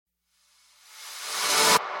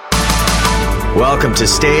Welcome to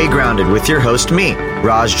Stay Grounded with your host, me,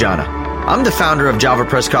 Raj Jana. I'm the founder of Java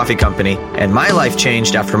Press Coffee Company, and my life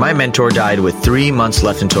changed after my mentor died with 3 months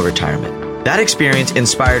left until retirement. That experience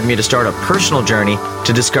inspired me to start a personal journey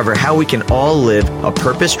to discover how we can all live a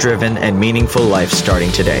purpose-driven and meaningful life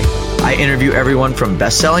starting today. I interview everyone from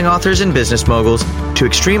best-selling authors and business moguls to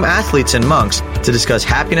extreme athletes and monks to discuss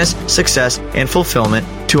happiness, success, and fulfillment,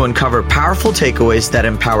 to uncover powerful takeaways that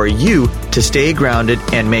empower you to stay grounded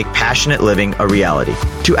and make passionate living a reality.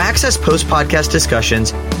 To access post-podcast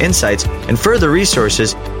discussions, insights, and further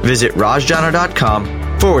resources, visit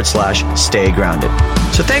rajjana.com/stay grounded.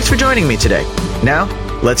 So thanks for joining me today. Now,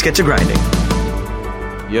 let's get to grinding.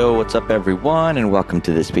 Yo, what's up, everyone, and welcome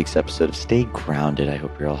to this week's episode of Stay Grounded. I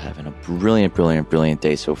hope you're all having a brilliant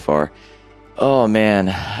day so far. Oh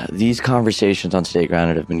man, these conversations on Stay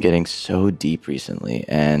Grounded have been getting so deep recently,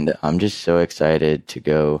 and I'm just so excited to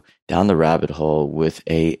go down the rabbit hole with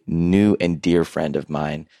a new and dear friend of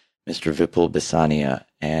mine, Mr. Vipul Bisania,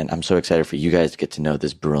 and I'm so excited for you guys to get to know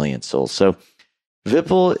this brilliant soul. So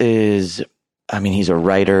Vipul is, he's a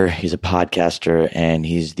writer, he's a podcaster, and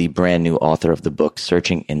he's the brand new author of the book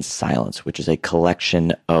Searching in Silence, which is a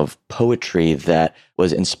collection of poetry that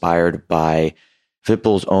was inspired by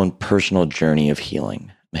Vipul's own personal journey of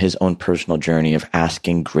healing, his own personal journey of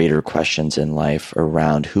asking greater questions in life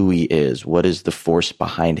around who he is, what is the force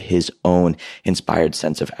behind his own inspired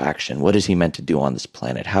sense of action, what is he meant to do on this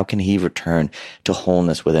planet, how can he return to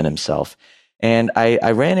wholeness within himself. And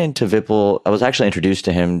I ran into Vipul. I was actually introduced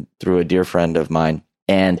to him through a dear friend of mine.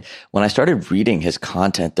 And when I started reading his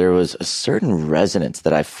content, there was a certain resonance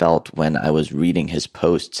that I felt when I was reading his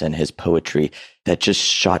posts and his poetry that just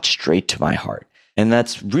shot straight to my heart. And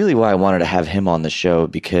that's really why I wanted to have him on the show,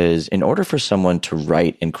 because in order for someone to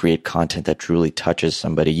write and create content that truly touches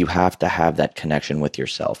somebody, you have to have that connection with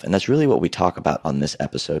yourself. And that's really what we talk about on this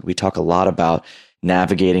episode. We talk a lot about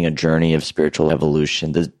navigating a journey of spiritual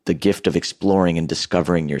evolution, the gift of exploring and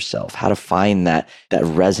discovering yourself, how to find that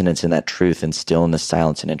resonance and that truth and stillness,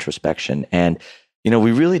 silence, and introspection. And,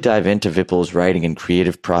 we really dive into Vipul's writing and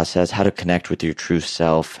creative process, how to connect with your true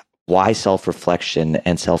self, why self-reflection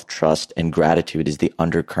and self-trust and gratitude is the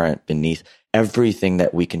undercurrent beneath everything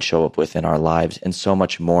that we can show up with in our lives, and so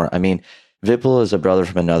much more. Vipul is a brother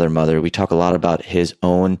from another mother. We talk a lot about his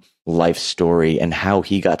own life story and how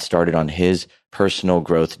he got started on his personal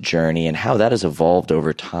growth journey and how that has evolved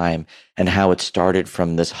over time, and how it started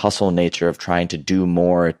from this hustle nature of trying to do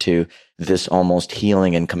more to this almost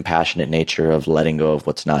healing and compassionate nature of letting go of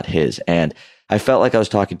what's not his. And I felt like I was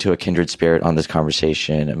talking to a kindred spirit on this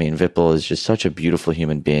conversation. Vipul is just such a beautiful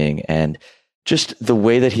human being, and just the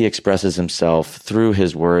way that he expresses himself through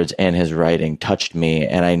his words and his writing touched me,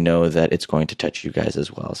 and I know that it's going to touch you guys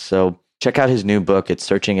as well. So check out his new book. It's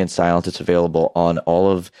Searching in Silence. It's available on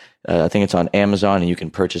I think it's on Amazon, and you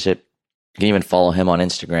can purchase it. You can even follow him on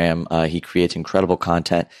Instagram. He creates incredible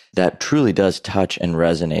content that truly does touch and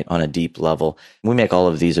resonate on a deep level. We make all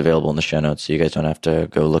of these available in the show notes, so you guys don't have to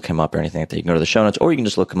go look him up or anything like that. You can go to the show notes, or you can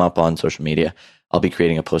just look him up on social media. I'll be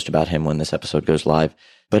creating a post about him when this episode goes live.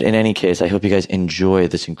 But in any case, I hope you guys enjoy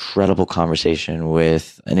this incredible conversation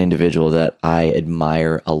with an individual that I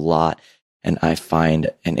admire a lot, and I find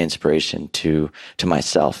an inspiration to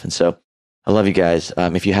myself. And so I love you guys.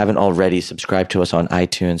 If you haven't already, subscribe to us on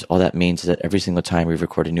iTunes. All that means is that every single time we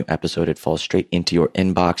record a new episode, it falls straight into your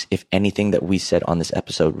inbox. If anything that we said on this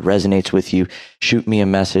episode resonates with you, shoot me a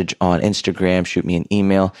message on Instagram, shoot me an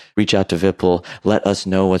email, reach out to Vipul. Let us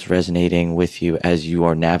know what's resonating with you as you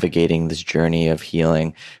are navigating this journey of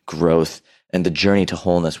healing, growth, and the journey to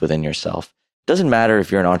wholeness within yourself. It doesn't matter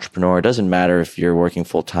if you're an entrepreneur. It doesn't matter if you're working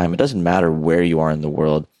full time. It doesn't matter where you are in the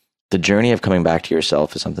world. The journey of coming back to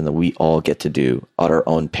yourself is something that we all get to do at our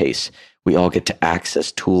own pace. We all get to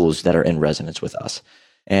access tools that are in resonance with us.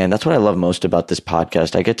 And that's what I love most about this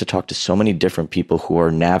podcast. I get to talk to so many different people who are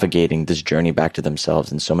navigating this journey back to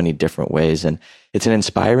themselves in so many different ways. And it's an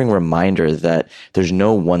inspiring reminder that there's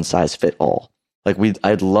no one size fit all.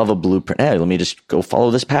 I'd love a blueprint. Hey, let me just go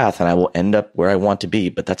follow this path and I will end up where I want to be.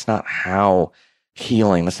 But that's not how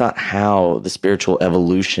healing, that's not how the spiritual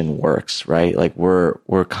evolution works, right?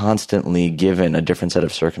 We're constantly given a different set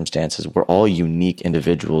of circumstances. We're all unique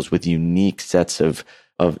individuals with unique sets of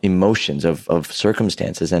emotions, of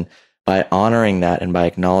circumstances. And by honoring that and by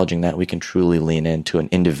acknowledging that, we can truly lean into an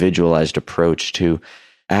individualized approach to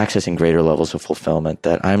accessing greater levels of fulfillment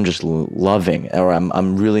that I'm just loving, or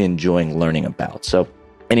I'm really enjoying learning about. So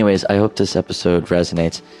anyways, I hope this episode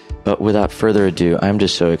resonates. But without further ado, I'm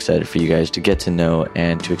just so excited for you guys to get to know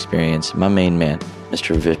and to experience my main man,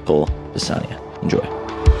 Mr. Vipul Bisania. Enjoy.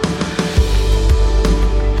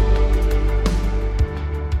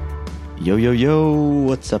 Yo, yo, yo,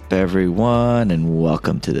 what's up, everyone, and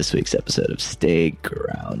welcome to this week's episode of Stay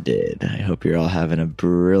Grounded. I hope you're all having a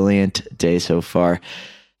brilliant day so far.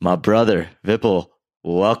 My brother, Vipul,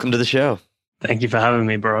 welcome to the show. Thank you for having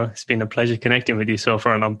me, bro. It's been a pleasure connecting with you so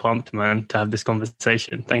far, and I'm pumped, man, to have this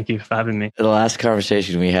conversation. Thank you for having me. The last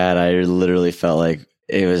conversation we had, I literally felt like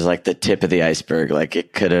it was like the tip of the iceberg. Like we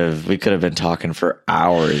could have been talking for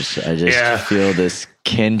hours. I just feel this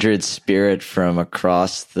kindred spirit from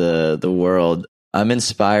across the world. I'm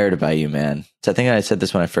inspired by you, man. So I think I said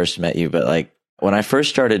this when I first met you, but like when I first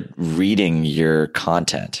started reading your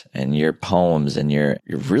content and your poems and your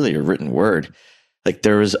written word, like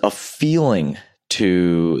there was a feeling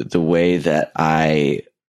to the way that I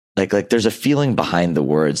like there's a feeling behind the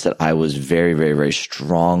words that I was very, very, very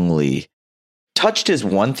strongly touched is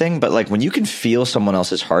one thing, but like when you can feel someone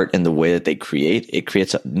else's heart in the way that they create, it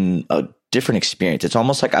creates a different experience. It's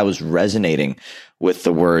almost like I was resonating with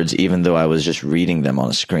the words, even though I was just reading them on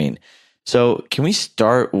a screen. So can we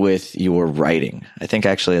start with your writing? I think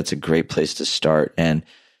actually that's a great place to start. And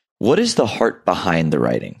what is the heart behind the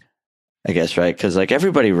writing? I guess, right? Because like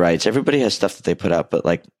everybody writes, everybody has stuff that they put out, but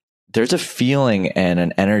like there's a feeling and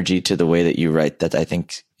an energy to the way that you write that I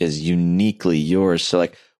think is uniquely yours. So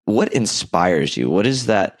like, what inspires you? What is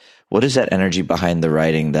that energy behind the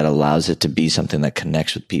writing that allows it to be something that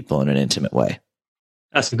connects with people in an intimate way?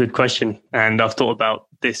 That's a good question. And I've thought about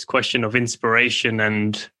this question of inspiration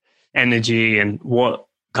and energy and what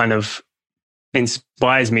kind of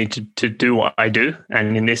inspires me to do what I do.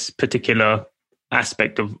 And in this particular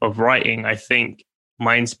aspect of writing, I think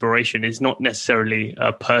my inspiration is not necessarily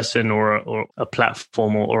a person or a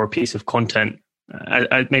platform or a piece of content.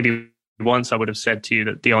 Maybe once I would have said to you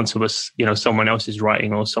that the answer was, someone else's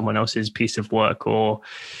writing or someone else's piece of work or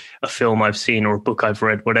a film I've seen or a book I've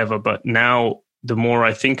read, whatever. But now the more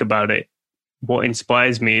I think about it, what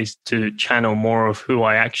inspires me is to channel more of who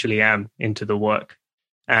I actually am into the work.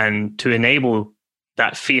 And to enable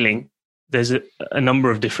that feeling, there's a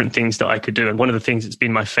number of different things that I could do. And one of the things that's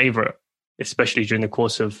been my favorite, especially during the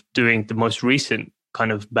course of doing the most recent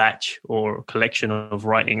kind of batch or collection of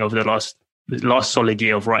writing over the last solid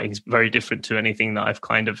year of writing, is very different to anything that I've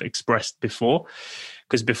kind of expressed before.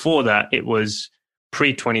 Because before that, it was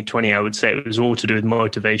pre-2020, I would say it was all to do with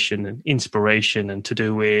motivation and inspiration and to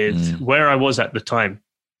do with where I was at the time.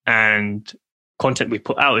 And content we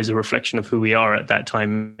put out is a reflection of who we are at that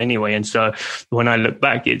time anyway. And so when I look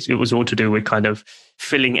back, it was all to do with kind of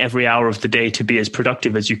filling every hour of the day to be as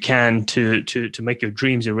productive as you can to make your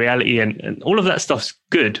dreams a reality. And all of that stuff's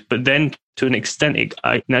good. But then to an extent,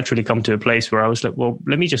 I naturally come to a place where I was like, well,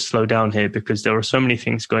 let me just slow down here because there are so many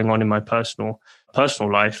things going on in my personal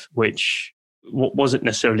life, which wasn't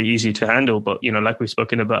necessarily easy to handle. But, like we've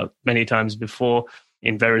spoken about many times before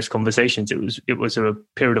in various conversations, it was a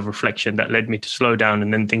period of reflection that led me to slow down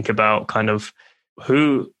and then think about kind of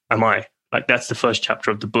who am I? Like that's the first chapter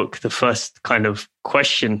of the book. The first kind of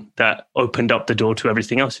question that opened up the door to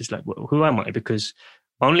everything else is like, well, who am I? Because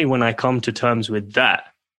only when I come to terms with that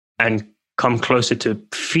and come closer to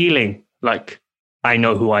feeling like I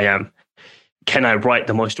know who I am, can I write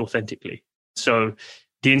the most authentically? So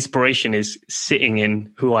the inspiration is sitting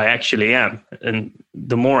in who I actually am. And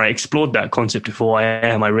the more I explored that concept of who I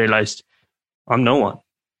am, I realized I'm no one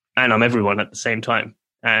and I'm everyone at the same time.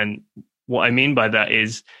 And what I mean by that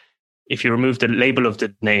is if you remove the label of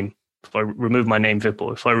the name, if I remove my name,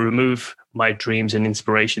 Vipul, if I remove my dreams and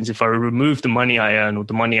inspirations, if I remove the money I earn or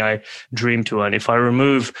the money I dream to earn, if I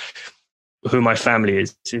remove who my family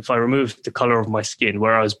is, if I remove the color of my skin,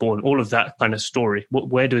 where I was born, all of that kind of story,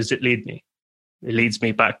 where does it lead me? It leads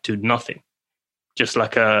me back to nothing. Just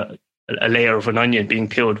like a layer of an onion being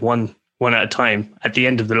peeled one at a time. At the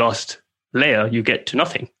end of the last layer, you get to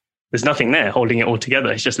nothing. There's nothing there holding it all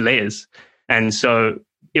together. It's just layers. And so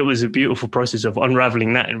it was a beautiful process of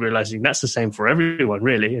unraveling that and realizing that's the same for everyone,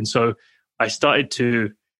 really. And so I started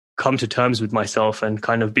to come to terms with myself and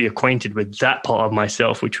kind of be acquainted with that part of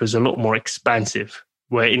myself, which was a lot more expansive,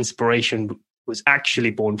 where inspiration was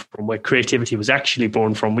actually born from, where creativity was actually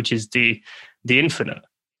born from, which is the infinite,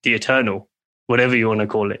 the eternal, whatever you want to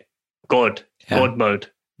call it, God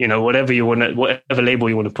mode, whatever label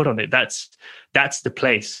you want to put on it. That's the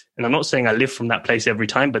place. And I'm not saying I live from that place every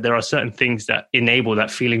time, but there are certain things that enable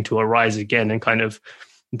that feeling to arise again and kind of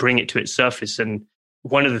bring it to its surface. And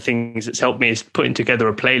one of the things that's helped me is putting together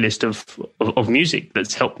a playlist of music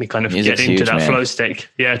that's helped me kind of get into that flow state.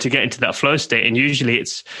 Yeah, to get into that flow state. And usually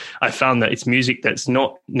I found that it's music that's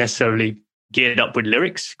not necessarily geared up with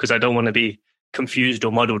lyrics because I don't want to be confused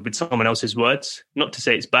or muddled with someone else's words. Not to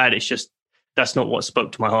say it's bad, it's just that's not what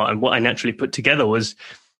spoke to my heart. And what I naturally put together was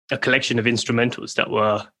a collection of instrumentals that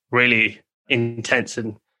were really intense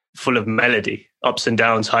and full of melody, ups and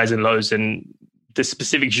downs, highs and lows. And the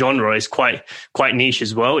specific genre is quite niche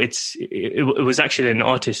as well. It was actually an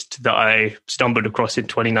artist that I stumbled across in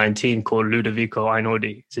 2019 called Ludovico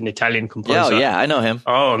Einaudi. He's an Italian composer. Oh yeah, I know him.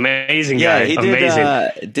 Oh, amazing guy! He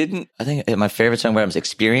amazing. I think my favorite song by him is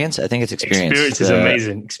Experience. I think it's Experience. Experience is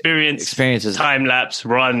amazing. Experience is time lapse,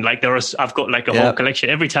 Run. Like I've got like a whole collection.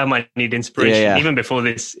 Every time I need inspiration, even before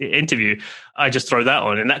this interview, I just throw that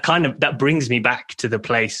on, and that brings me back to the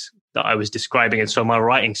place that I was describing. And so my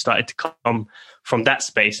writing started to come from that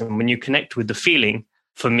space. And when you connect with the feeling,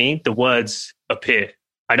 for me, the words appear.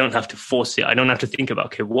 I don't have to force it. I don't have to think about,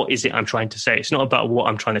 okay, what is it I'm trying to say? It's not about what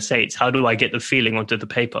I'm trying to say. It's how do I get the feeling onto the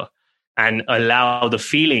paper and allow the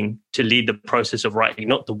feeling to lead the process of writing,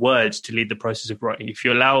 not the words to lead the process of writing. If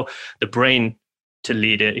you allow the brain to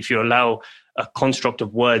lead it, if you allow a construct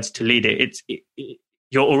of words to lead it,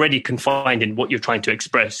 you're already confined in what you're trying to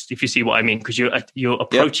express, if you see what I mean, because you're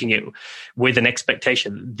approaching it with an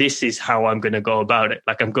expectation. This is how I'm going to go about it.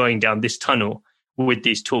 Like I'm going down this tunnel with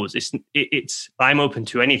these tools. It's I'm open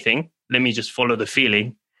to anything. Let me just follow the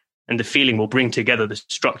feeling, and the feeling will bring together the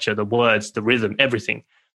structure, the words, the rhythm, everything.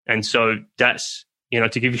 And so that's,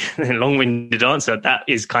 to give you a long-winded answer, that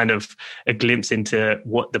is kind of a glimpse into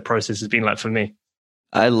what the process has been like for me.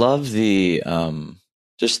 I love the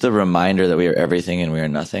just the reminder that we are everything and we are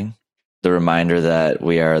nothing. The reminder that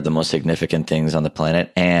we are the most significant things on the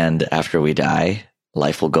planet. And after we die,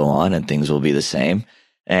 life will go on and things will be the same.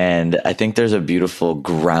 And I think there's a beautiful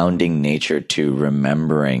grounding nature to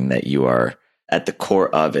remembering that you are at the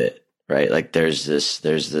core of it, right? Like there's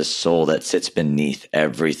this soul that sits beneath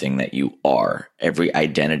everything that you are, every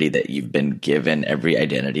identity that you've been given, every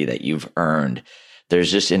identity that you've earned.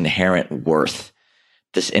 There's just inherent worth,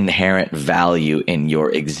 this inherent value in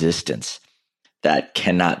your existence that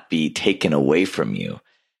cannot be taken away from you.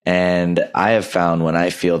 And I have found when I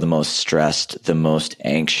feel the most stressed, the most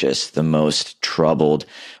anxious, the most troubled,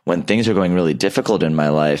 when things are going really difficult in my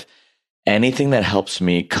life, anything that helps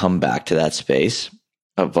me come back to that space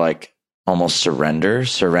of like almost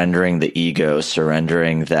surrendering the ego,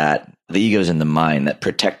 surrendering that the ego's in the mind, that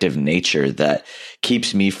protective nature that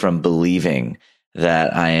keeps me from believing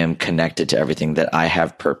that I am connected to everything, that I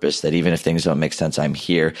have purpose, that even if things don't make sense, I'm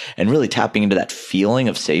here, and really tapping into that feeling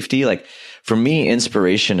of safety. Like for me,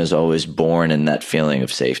 inspiration is always born in that feeling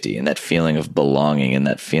of safety and that feeling of belonging and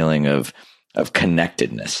that feeling of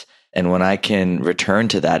connectedness. And when I can return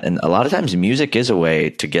to that, and a lot of times music is a way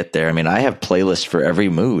to get there. I mean, I have playlists for every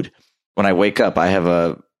mood. When I wake up, I have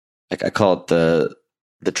I call it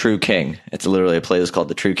the True King. It's literally a playlist called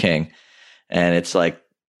the True King. And it's like,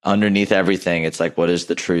 underneath everything, it's like, what is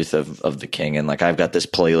the truth of the king? And like, I've got this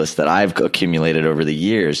playlist that I've accumulated over the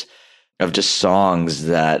years of just songs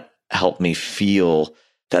that help me feel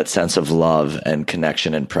that sense of love and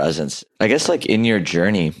connection and presence. I guess like in your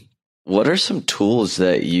journey, what are some tools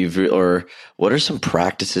that or what are some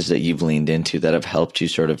practices that you've leaned into that have helped you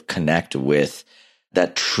sort of connect with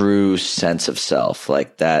that true sense of self?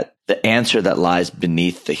 Like that, the answer that lies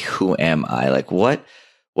beneath the who am I? Like what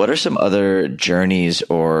are some other journeys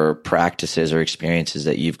or practices or experiences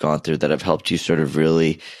that you've gone through that have helped you sort of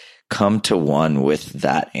really come to one with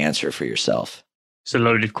that answer for yourself? It's a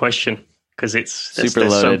loaded question because super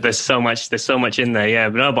loaded. There's so much in there. Yeah,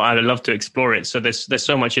 but I'd love to explore it. So there's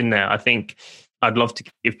so much in there. I think I'd love to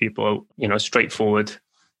give people, straightforward,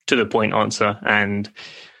 to the point answer. And,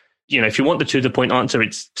 if you want the to the point answer,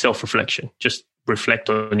 it's self-reflection. Just reflect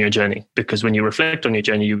on your journey, because when you reflect on your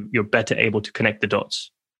journey, you're better able to connect the dots.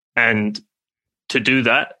 And to do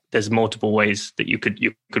that, there's multiple ways that you could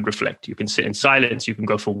reflect. You can sit in silence, you can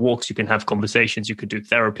go for walks, you can have conversations, you could do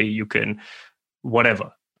therapy, you can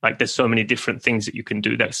whatever. Like there's so many different things that you can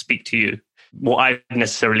do that speak to you. What I've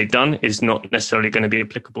necessarily done is not necessarily going to be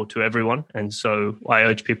applicable to everyone. And so I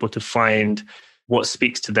urge people to find what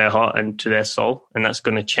speaks to their heart and to their soul. And that's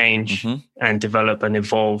going to change and develop and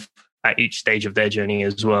evolve at each stage of their journey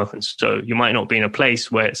as well. And so you might not be in a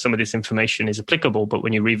place where some of this information is applicable, but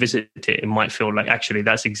when you revisit it, it might feel like, actually,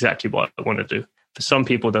 that's exactly what I want to do. For some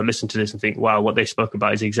people, they'll listen to this and think, wow, what they spoke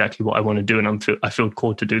about is exactly what I want to do. And I feel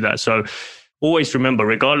called to do that. So always remember,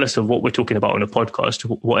 regardless of what we're talking about on a podcast,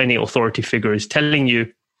 what any authority figure is telling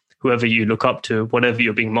you, whoever you look up to, whatever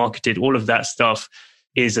you're being marketed, all of that stuff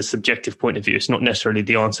is a subjective point of view. It's not necessarily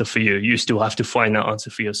the answer for you. You still have to find that answer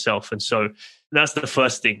for yourself. And so that's the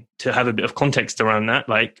first thing, to have a bit of context around that.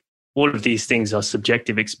 Like all of these things are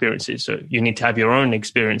subjective experiences. So you need to have your own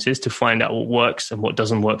experiences to find out what works and what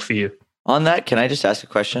doesn't work for you. On that, can I just ask a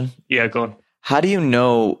question? Yeah, go on. How do you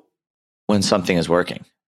know when something is working?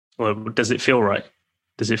 Well, does it feel right?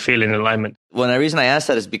 Does it feel in alignment? Well, the reason I ask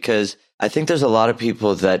that is because I think there's a lot of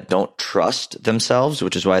people that don't trust themselves,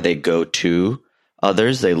 which is why they go to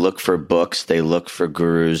others. They look for books, they look for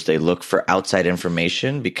gurus, they look for outside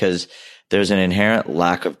information because there's an inherent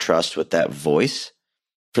lack of trust with that voice.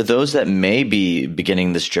 For those that may be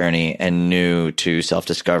beginning this journey and new to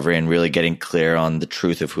self-discovery and really getting clear on the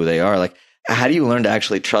truth of who they are, like, how do you learn to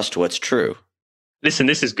actually trust what's true? Listen,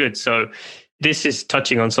 this is good. So this is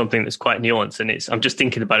touching on something that's quite nuanced, and I'm just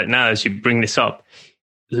thinking about it now as you bring this up.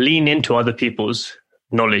 Lean into other people's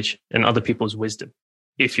knowledge and other people's wisdom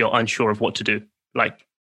if you're unsure of what to do. Like,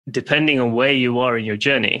 depending on where you are in your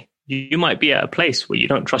journey, you might be at a place where you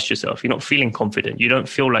don't trust yourself. You're not feeling confident. You don't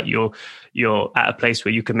feel like you're at a place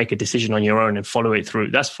where you can make a decision on your own and follow it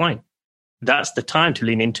through. That's fine. That's the time to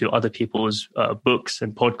lean into other people's books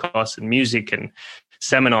and podcasts and music and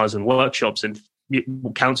seminars and workshops and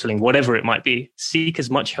counseling, whatever it might be. Seek as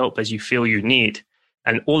much help as you feel you need.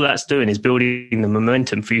 And all that's doing is building the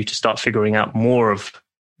momentum for you to start figuring out more of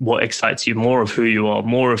what excites you, more of who you are,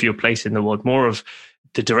 more of your place in the world, more of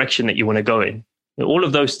the direction that you want to go in. All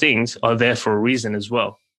of those things are there for a reason as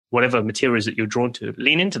well. Whatever materials that you're drawn to,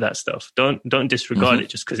 lean into that stuff. Don't disregard it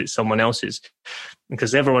just because it's someone else's,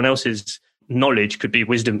 because everyone else's knowledge could be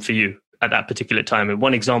wisdom for you at that particular time. And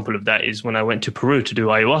one example of that is when I went to Peru to do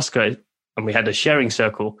ayahuasca and we had a sharing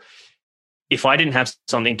circle. If I didn't have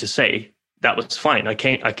something to say, that was fine. I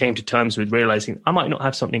came to terms with realizing I might not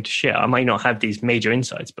have something to share. I might not have these major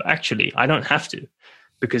insights, but actually I don't have to,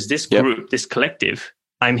 because this group, this collective,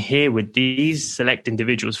 I'm here with these select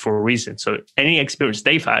individuals for a reason. So any experience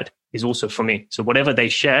they've had is also for me. So whatever they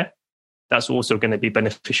share, that's also going to be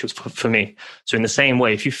beneficial for me. So in the same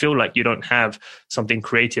way, if you feel like you don't have something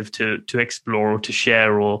creative to explore or to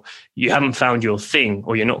share, or you haven't found your thing,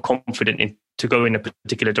 or you're not confident to go in a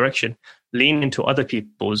particular direction, lean into other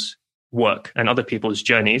people's work and other people's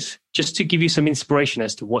journeys just to give you some inspiration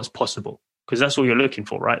as to what's possible. Because that's all you're looking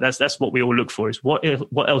for, right? That's what we all look for, is what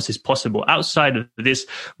else is possible outside of this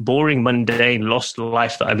boring, mundane, lost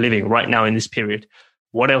life that I'm living right now in this period.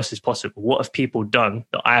 What else is possible? What have people done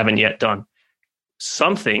that I haven't yet done?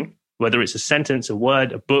 Something, whether it's a sentence, a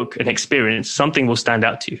word, a book, an experience, something will stand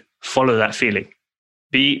out to you. Follow that feeling.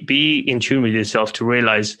 Be in tune with yourself to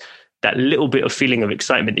realize that little bit of feeling of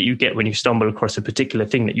excitement that you get when you stumble across a particular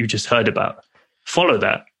thing that you just heard about. Follow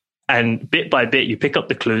that. And bit by bit, you pick up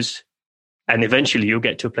the clues. And eventually you'll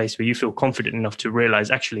get to a place where you feel confident enough to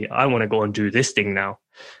realize, actually, I want to go and do this thing now.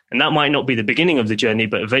 And that might not be the beginning of the journey,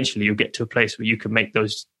 but eventually you'll get to a place where you can make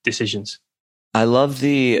those decisions. I love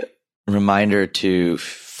the reminder to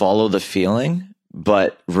follow the feeling,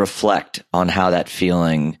 but reflect on how that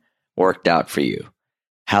feeling worked out for you,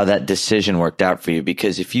 how that decision worked out for you.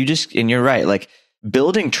 Because if you just, and you're right, like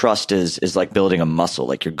building trust is like building a muscle.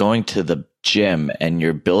 Like you're going to the gym and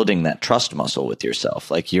you're building that trust muscle with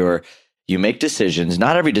yourself. Like you make decisions.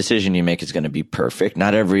 Not every decision you make is going to be perfect.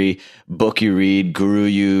 Not every book you read, guru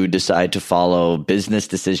you decide to follow, business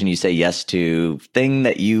decision you say yes to, thing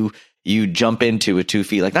that you jump into with 2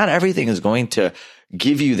 feet. Like not everything is going to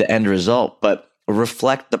give you the end result, but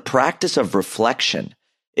the practice of reflection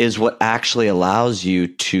is what actually allows you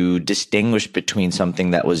to distinguish between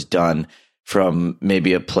something that was done from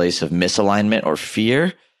maybe a place of misalignment or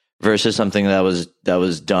fear versus something that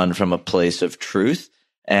was done from a place of truth.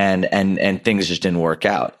 And things just didn't work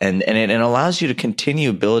out. And it allows you to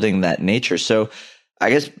continue building that nature. So I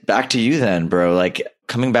guess back to you then, bro, like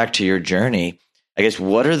coming back to your journey, I guess,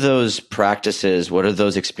 what are those practices? What are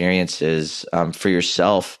those experiences for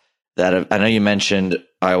yourself I know you mentioned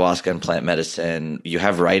ayahuasca and plant medicine, you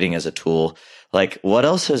have writing as a tool. Like what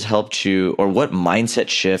else has helped you, or what mindset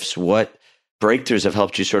shifts, what breakthroughs have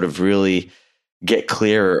helped you sort of really get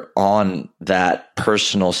clear on that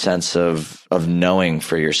personal sense of knowing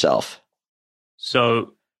for yourself?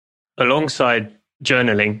 So alongside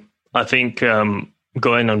journaling, I think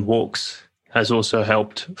going on walks has also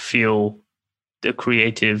helped feel the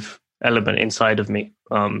creative element inside of me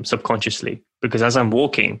subconsciously. Because as I'm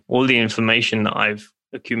walking, all the information that I've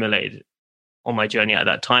accumulated on my journey at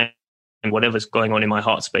that time and whatever's going on in my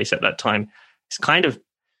heart space at that time is kind of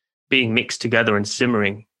being mixed together and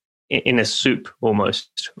simmering in a soup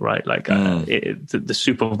almost, right? Like the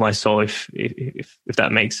soup of my soul, if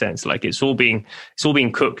that makes sense. Like it's all being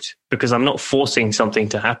cooked because I'm not forcing something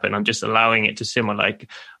to happen. I'm just allowing it to simmer.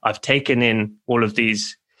 Like I've taken in all of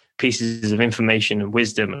these pieces of information and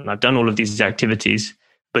wisdom, and I've done all of these activities,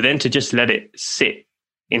 but then to just let it sit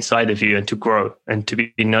inside of you and to grow and to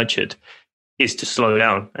be nurtured is to slow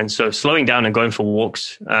down. And so slowing down and going for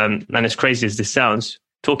walks, and as crazy as this sounds,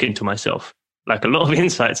 talking to myself. Like a lot of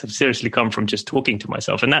insights have seriously come from just talking to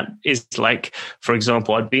myself. And that is like, for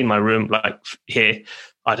example, I'd be in my room, like here,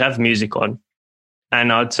 I'd have music on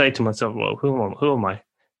and I'd say to myself, well, who am I?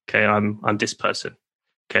 Okay, I'm this person.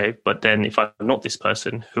 Okay, but then if I'm not this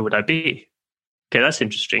person, who would I be? Okay, that's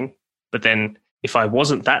interesting. But then if I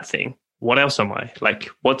wasn't that thing, what else am I? Like,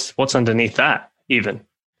 what's underneath that even?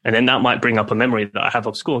 And then that might bring up a memory that I have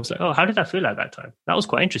of school. It's like, oh, how did I feel at that time? That was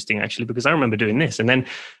quite interesting, actually, because I remember doing this. And then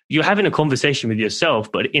you're having a conversation with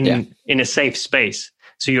yourself, but in a safe space.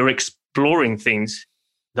 So you're exploring things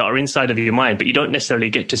that are inside of your mind, but you don't necessarily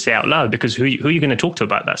get to say out loud, because who are you going to talk to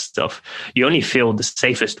about that stuff? You only feel the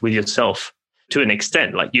safest with yourself to an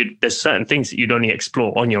extent. Like there's certain things that you'd only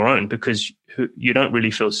explore on your own because you don't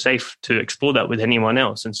really feel safe to explore that with anyone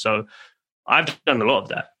else. And so I've done a lot of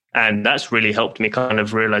that. And that's really helped me kind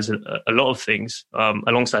of realize a lot of things,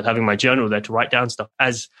 alongside having my journal there to write down stuff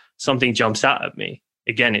as something jumps out at me.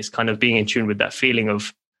 Again, it's kind of being in tune with that feeling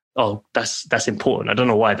of, oh, that's important. I don't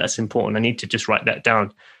know why that's important. I need to just write that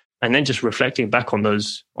down. And then just reflecting back on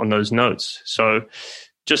those notes. So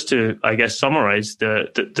just to, I guess, summarize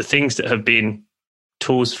the things that have been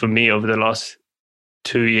tools for me over the last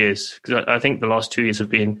 2 years, because I think the last 2 years have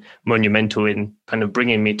been monumental in kind of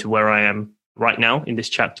bringing me to where I am right now in this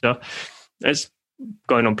chapter. It's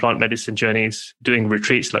going on plant medicine journeys, doing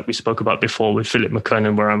retreats like we spoke about before with Philip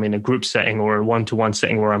McKernan, where I'm in a group setting or a one-to-one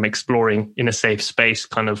setting where I'm exploring in a safe space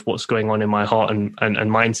kind of what's going on in my heart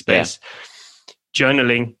and mind space.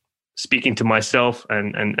 Journaling, speaking to myself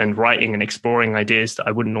and writing and exploring ideas that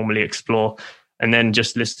I wouldn't normally explore. And then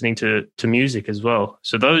just listening to music as well.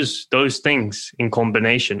 So those things in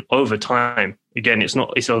combination over time. Again,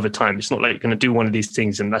 it's over time. It's not like you're going to do one of these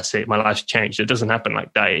things and that's it. My life's changed. It doesn't happen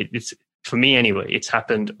like that. It's, for me anyway, it's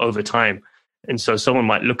happened over time. And so someone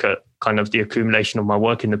might look at kind of the accumulation of my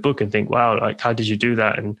work in the book and think, wow, like, how did you do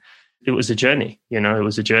that? And it was a journey, it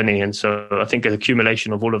was a journey. And so I think an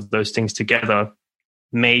accumulation of all of those things together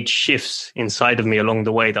made shifts inside of me along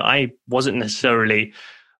the way that I wasn't necessarily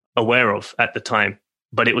aware of at the time,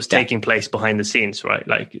 but it was taking place behind the scenes, right?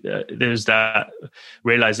 Like there's that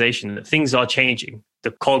realization that things are changing,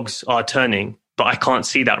 the cogs are turning, but I can't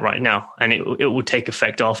see that right now. And it will take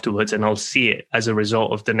effect afterwards, and I'll see it as a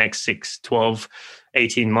result of the next 6, 12,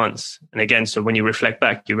 18 months. And again, so when you reflect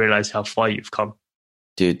back, you realize how far you've come.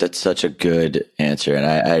 Dude, that's such a good answer. And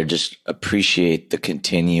I just appreciate the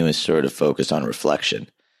continuous sort of focus on reflection.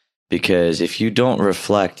 Because if you don't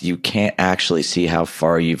reflect, you can't actually see how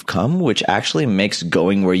far you've come, which actually makes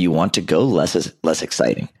going where you want to go less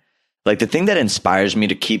exciting. Like the thing that inspires me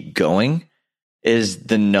to keep going is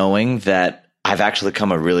the knowing that I've actually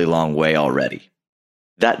come a really long way already.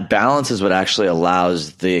 That balance is what actually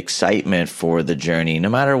allows the excitement for the journey, no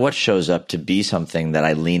matter what shows up, to be something that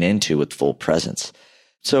I lean into with full presence.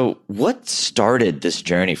 So what started this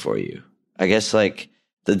journey for you? I guess like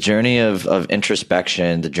the journey of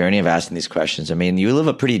introspection, the journey of asking these questions. I mean, you live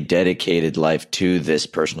a pretty dedicated life to this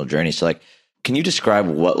personal journey. So like, can you describe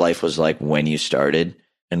what life was like when you started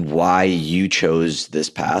and why you chose this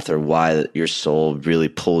path, or why your soul really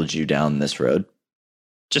pulled you down this road?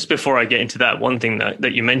 Just before I get into that, one thing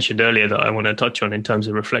that you mentioned earlier that I want to touch on in terms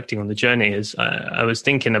of reflecting on the journey is I was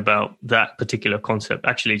thinking about that particular concept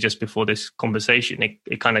actually just before this conversation.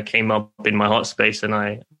 It kind of came up in my heart space, and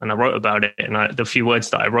I wrote about it. And the few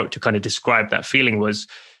words that I wrote to kind of describe that feeling was,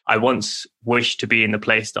 I once wished to be in the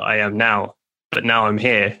place that I am now, but now I'm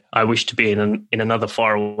here. I wish to be in another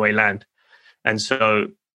faraway land. And so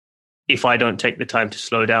if I don't take the time to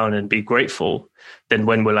slow down and be grateful, then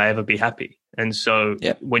when will I ever be happy? And so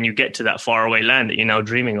when you get to that faraway land that you're now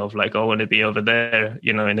dreaming of, like, oh, I want to be over there,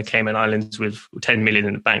 in the Cayman Islands with 10 million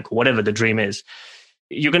in the bank, or whatever the dream is,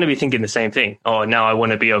 you're going to be thinking the same thing. Oh, now I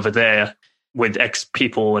want to be over there with X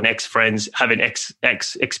people and X friends, having X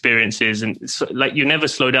experiences. And so, like, you never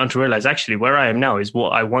slow down to realize actually where I am now is what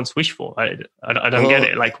I once wished for. I don't get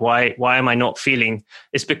it. Like, why am I not feeling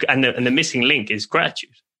it's because, and the missing link is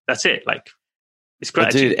gratitude. That's it. Like, it's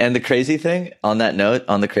gratitude. Dude, and the crazy thing on that note,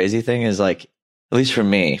 is like, at least for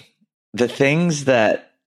me, the things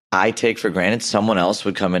that I take for granted, someone else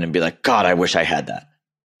would come in and be like, God, I wish I had that.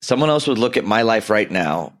 Someone else would look at my life right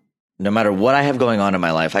now, no matter what I have going on in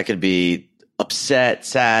my life. I could be upset,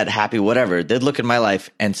 sad, happy, whatever. They'd look at my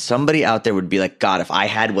life and somebody out there would be like, God, if I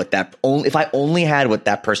only had what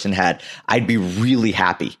that person had, I'd be really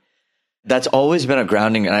happy. That's always been a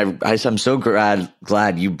grounding. And I'm so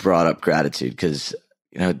glad you brought up gratitude, because,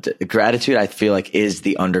 gratitude, I feel like, is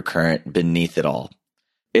the undercurrent beneath it all.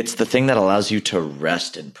 It's the thing that allows you to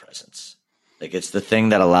rest in presence. Like, it's the thing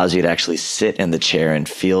that allows you to actually sit in the chair and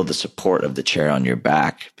feel the support of the chair on your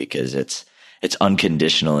back, because it's it's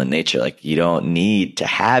unconditional in nature. Like you don't need to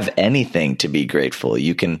have anything to be grateful.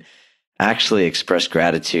 You can actually express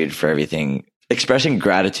gratitude for everything. Expressing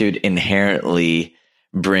gratitude inherently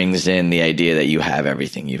brings in the idea that you have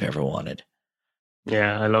everything you've ever wanted.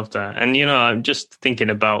 Yeah, I love that. And, I'm just thinking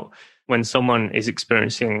about when someone is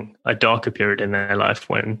experiencing a darker period in their life,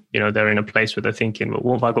 when, they're in a place where they're thinking, well,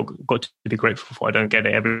 what have I got to be grateful for? I don't get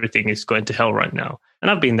it. Everything is going to hell right now. And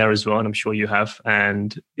I've been there as well, and I'm sure you have.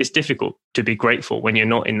 And it's difficult to be grateful when you're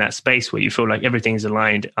not in that space where you feel like everything's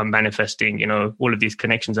aligned. I'm manifesting, all of these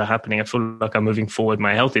connections are happening. I feel like I'm moving forward.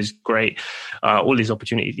 My health is great. All these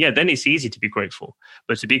opportunities. Yeah, then it's easy to be grateful.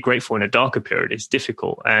 But to be grateful in a darker period is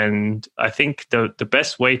difficult. And I think the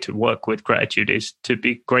best way to work with gratitude is to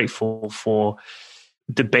be grateful for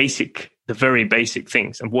the very basic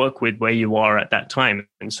things and work with where you are at that time.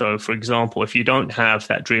 And so, for example, if you don't have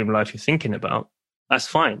that dream life you're thinking about, that's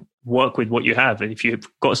fine. Work with what you have. And if you've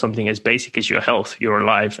got something as basic as your health, you're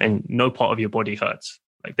alive and no part of your body hurts,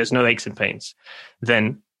 like there's no aches and pains,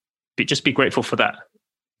 then just be grateful for that.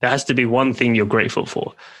 There has to be one thing you're grateful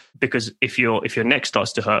for, because if your neck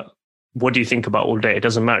starts to hurt, what do you think about all day? It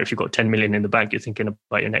doesn't matter if you've got 10 million in the bank, you're thinking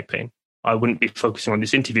about your neck pain. I wouldn't be focusing on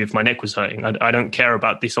this interview if my neck was hurting. I don't care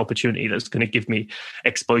about this opportunity that's going to give me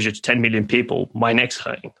exposure to 10 million people. My neck's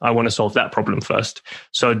hurting. I want to solve that problem first.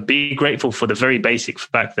 So be grateful for the very basic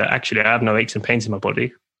fact that actually I have no aches and pains in my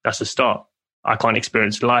body. That's a start. I can't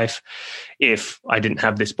experience life if I didn't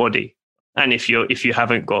have this body. And if you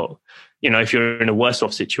haven't got, if you're in a worse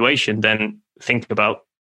off situation, then think about,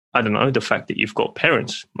 I don't know, the fact that you've got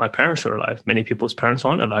parents. My parents are alive. Many people's parents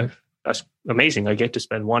aren't alive. That's amazing. I get to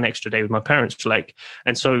spend one extra day with my parents.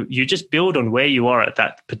 And so you just build on where you are at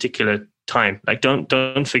that particular time. Like,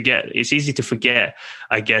 don't forget. It's easy to forget,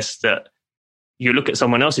 I guess, that you look at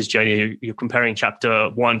someone else's journey, you're comparing chapter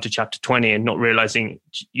 1 to chapter 20 and not realizing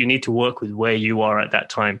you need to work with where you are at that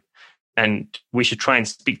time. And we should try and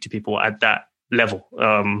speak to people at that level.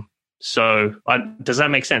 So does that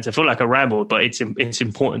make sense? I feel like I rambled, but it's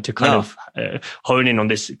important to kind of hone in on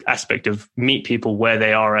this aspect of meet people where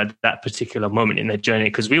they are at that particular moment in their journey,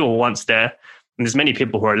 because we were once there. And there's many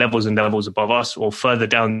people who are levels and levels above us or further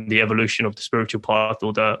down the evolution of the spiritual path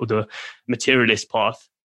or the materialist path.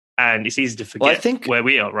 And it's easy to forget where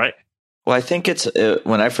we are, right? Well, I think it's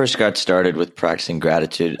when I first got started with practicing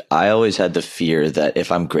gratitude, I always had the fear that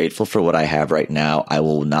if I'm grateful for what I have right now, I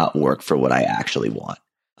will not work for what I actually want.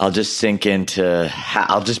 I'll just sink into,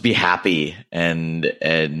 I'll just be happy and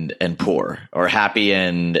poor, or happy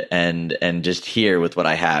and just here with what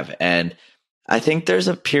I have. And I think there's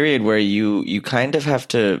a period where you kind of have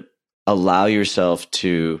to allow yourself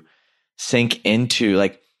to sink into,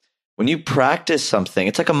 like, when you practice something,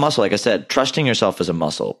 it's like a muscle. Like I said, trusting yourself is a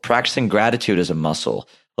muscle. Practicing gratitude is a muscle.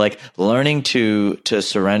 Like learning to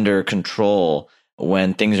surrender control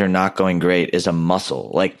when things are not going great is a muscle.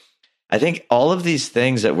 Like, I think all of these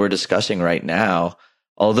things that we're discussing right now,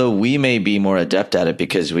 although we may be more adept at it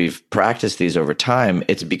because we've practiced these over time,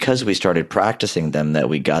 it's because we started practicing them that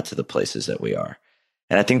we got to the places that we are.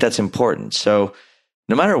 And I think that's important. So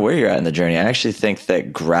no matter where you're at in the journey, I actually think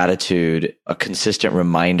that gratitude, a consistent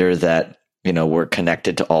reminder that, we're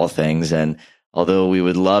connected to all things. And although we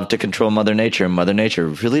would love to control Mother Nature, Mother Nature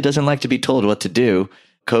really doesn't like to be told what to do.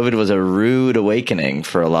 COVID was a rude awakening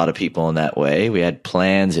for a lot of people in that way. We had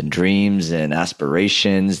plans and dreams and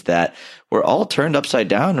aspirations that were all turned upside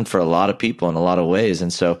down, and for a lot of people in a lot of ways.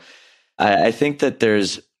 And so I think that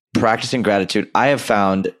there's practicing gratitude. I have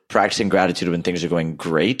found practicing gratitude when things are going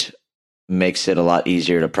great makes it a lot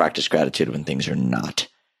easier to practice gratitude when things are not.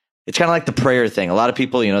 It's kind of like the prayer thing. A lot of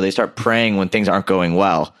people, they start praying when things aren't going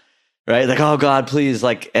well. Right? Like, oh God, please.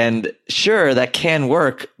 And sure, that can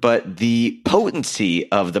work, but the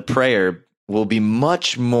potency of the prayer will be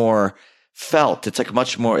much more felt. It's like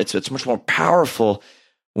much more powerful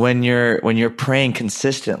when you're praying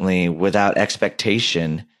consistently without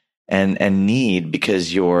expectation and need,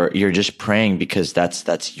 because you're just praying because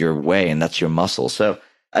that's your way and that's your muscle. So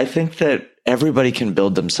I think that everybody can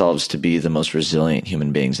build themselves to be the most resilient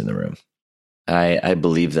human beings in the room. I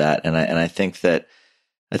believe that. And I think that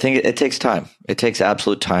it takes time. It takes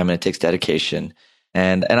absolute time, and it takes dedication.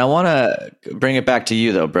 And I want to bring it back to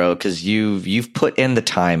you though, bro, because you've put in the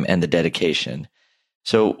time and the dedication.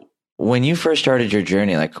 So when you first started your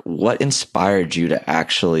journey, like, what inspired you to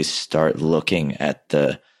actually start looking at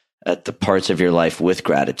the parts of your life with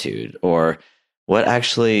gratitude, or what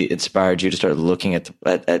actually inspired you to start looking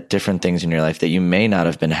at different things in your life that you may not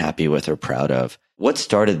have been happy with or proud of? What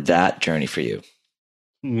started that journey for you?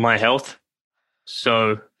 My health.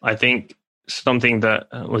 So I think something that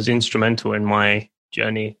was instrumental in my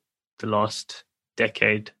journey the last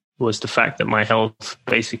decade was the fact that my health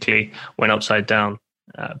basically went upside down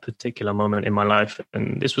at a particular moment in my life.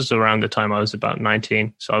 And this was around the time I was about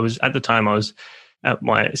 19. So I was at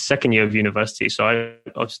my second year of university. So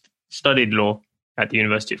I studied law at the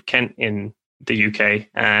University of Kent in the UK.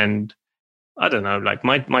 And I don't know, like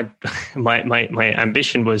my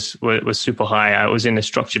ambition was super high. I was in a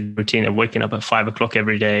structured routine of waking up at 5 o'clock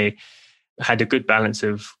every day. I had a good balance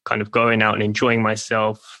of kind of going out and enjoying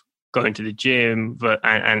myself, going to the gym,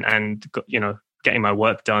 and getting my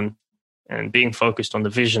work done, and being focused on the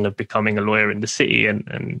vision of becoming a lawyer in the city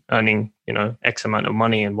and earning, X amount of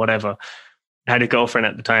money and whatever. I had a girlfriend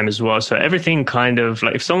at the time as well. So everything kind of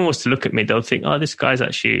like, if someone was to look at me, they'll think, oh, this guy's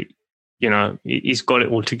actually, he's got it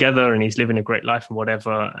all together and he's living a great life and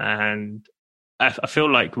whatever. And I feel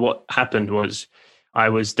like what happened was I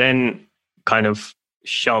was then kind of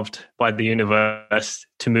shoved by the universe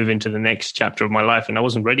to move into the next chapter of my life. And I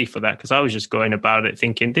wasn't ready for that, because I was just going about it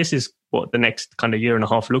thinking, this is what the next kind of year and a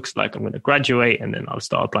half looks like. I'm going to graduate and then I'll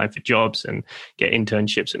start applying for jobs and get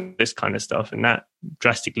internships and this kind of stuff. And that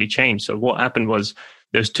drastically changed. So what happened was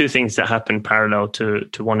there's two things that happened parallel to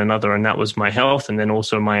one another. And that was my health. And then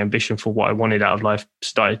also my ambition for what I wanted out of life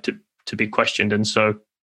started to be questioned. And so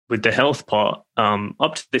with the health part,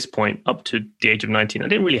 up to this point, up to the age of 19, I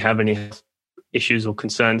didn't really have any health issues or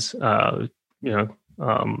concerns,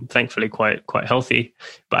 thankfully quite healthy.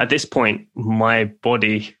 But at this point, my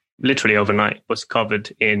body literally overnight was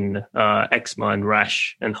covered in eczema and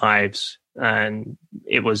rash and hives, and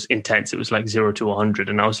it was intense. It was like 0 to 100.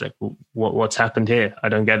 And I was like, what's happened here? I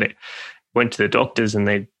don't get it. Went to the doctors and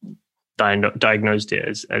they diagnosed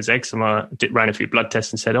it as eczema, ran a few blood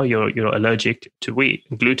tests and said, oh, you're allergic to wheat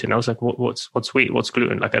and gluten. I was like, what's wheat? What's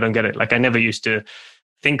gluten? Like, I don't get it. Like, I never used to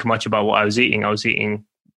think much about what I was eating. I was eating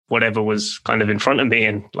whatever was kind of in front of me,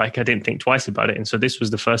 and like I didn't think twice about it. And so this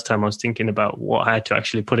was the first time I was thinking about what I had to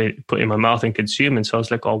actually put in my mouth and consume. And so I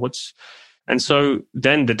was like, and so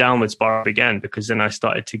then the downward spiral began, because then I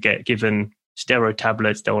started to get given steroid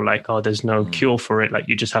tablets. They were like, oh, there's no cure for it. Like,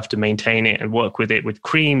 you just have to maintain it and work with it with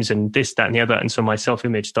creams and this, that, and the other. And so my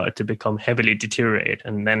self-image started to become heavily deteriorated.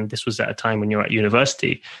 And then this was at a time when you're at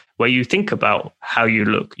university where you think about how you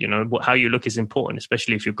look, how you look is important,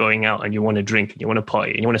 especially if you're going out and you want to drink and you want to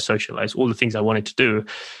party and you want to socialize, all the things I wanted to do.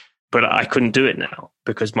 But I couldn't do it now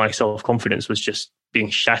because my self-confidence was just being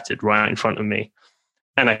shattered right in front of me.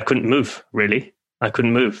 And I couldn't move, really. I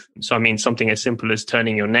couldn't move. So, I mean, something as simple as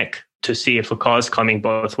turning your neck to see if a car's coming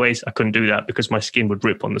both ways, I couldn't do that because my skin would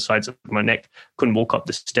rip on the sides of my neck. Couldn't walk up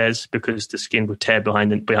the stairs because the skin would tear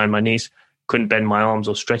behind my knees. Couldn't bend my arms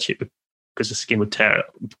or stretch it because the skin would tear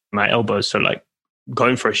my elbows. So, like,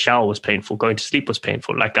 going for a shower was painful. Going to sleep was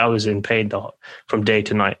painful. Like, I was in pain from day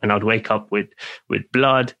to night, and I'd wake up with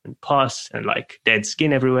blood and pus and like dead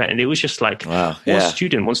skin everywhere. And it was just like, wow, what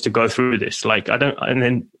student wants to go through this? Like, and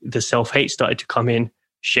then the self-hate started to come in.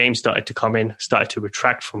 Shame started to come in, started to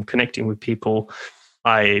retract from connecting with people.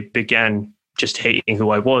 I began just hating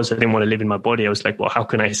who I was. I didn't want to live in my body. I was like, well, how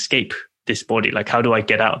can I escape this body? Like, how do I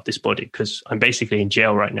get out of this body? Because I'm basically in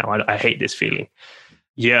jail right now. I hate this feeling.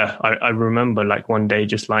 Yeah, I remember like one day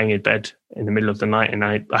just lying in bed in the middle of the night, and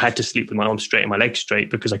I had to sleep with my arms straight and my legs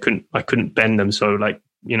straight because I couldn't bend them. So like,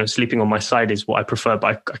 sleeping on my side is what I prefer,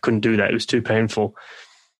 but I couldn't do that. It was too painful.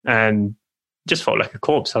 And just felt like a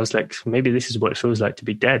corpse. I was like, maybe this is what it feels like to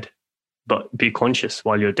be dead, but be conscious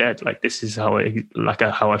while you're dead. Like, this is how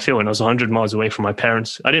I feel. And I was 100 miles away from my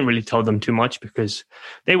parents. I didn't really tell them too much because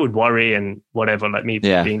they would worry and whatever, like me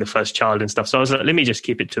being the first child and stuff. So I was like, let me just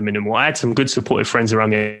keep it to a minimal. I had some good supportive friends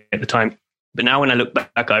around me at the time. But now when I look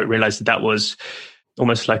back, I realized that was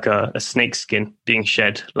almost like a snake skin being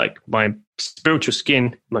shed. Like, my spiritual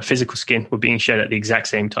skin, my physical skin were being shed at the exact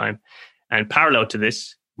same time. And parallel to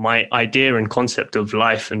this, my idea and concept of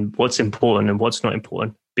life and what's important and what's not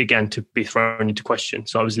important began to be thrown into question.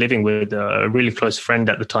 So I was living with a really close friend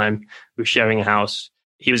at the time. We were sharing a house.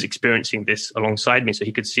 He was experiencing this alongside me, so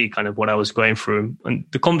he could see kind of what I was going through. And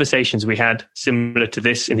the conversations we had similar to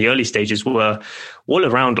this in the early stages were all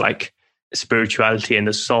around like spirituality and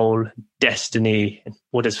the soul, destiny, and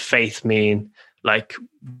what does faith mean? Like,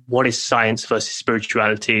 what is science versus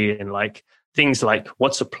spirituality? And like things like,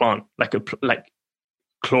 what's a plant? Like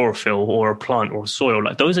chlorophyll or a plant or soil,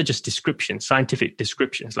 like those are just descriptions, scientific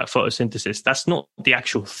descriptions, like photosynthesis. That's not the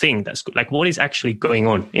actual thing. That's like, what is actually going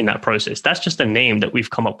on in that process? That's just a name that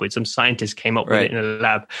we've come up with. Some scientists came up with it in a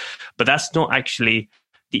lab, but that's not actually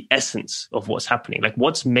the essence of what's happening. Like,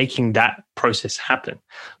 what's making that process happen?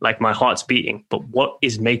 Like, my heart's beating, but what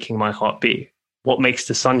is making my heart beat? What makes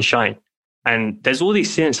the sun shine? And there's all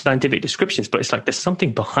these scientific descriptions, but it's like there's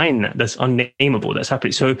something behind that that's unnameable that's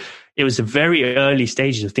happening. So it was the very early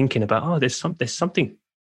stages of thinking about, oh, there's something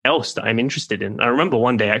else that I'm interested in. I remember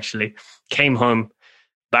one day actually came home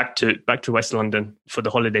back to West London for the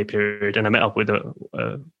holiday period, and I met up with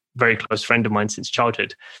a very close friend of mine since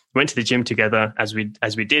childhood. We went to the gym together as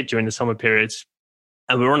we did during the summer periods.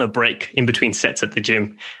 And we were on a break in between sets at the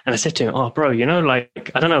gym. And I said to him, oh, bro,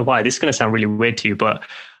 like, I don't know why this is going to sound really weird to you, but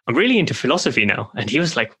I'm really into philosophy now. And he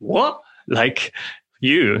was like, what? Like,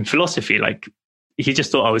 you and philosophy? Like, he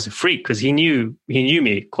just thought I was a freak because he knew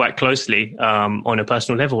me quite closely on a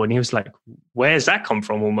personal level. And he was like, where's that come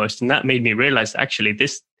from almost? And that made me realize actually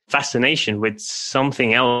this fascination with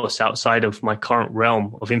something else outside of my current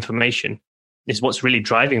realm of information is what's really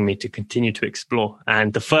driving me to continue to explore.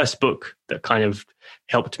 And the first book that kind of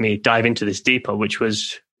helped me dive into this deeper, which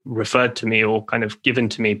was referred to me or kind of given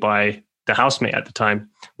to me by the housemate at the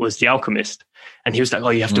time, was The Alchemist. And he was like, oh,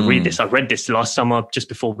 you have to read this. I read this last summer just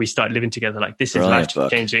before we started living together. Like, this is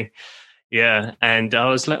life-changing. Yeah. And I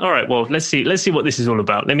was like, all right, well, let's see what this is all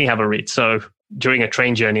about. Let me have a read. So during a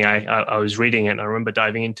train journey, I was reading it, and I remember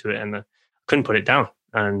diving into it, and I couldn't put it down.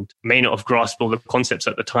 And may not have grasped all the concepts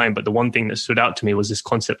at the time, but the one thing that stood out to me was this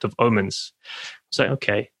concept of omens. It's like,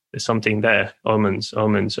 okay, there's something there. Omens.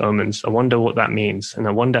 I wonder what that means. And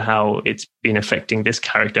I wonder how it's been affecting this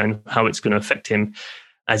character and how it's going to affect him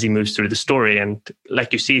as he moves through the story. And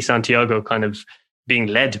like you see Santiago kind of being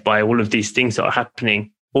led by all of these things that are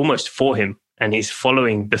happening almost for him. And he's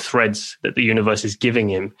following the threads that the universe is giving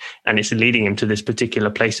him. And it's leading him to this particular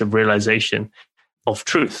place of realization of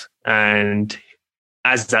truth. And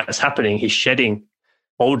as that's happening, he's shedding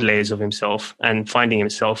old layers of himself and finding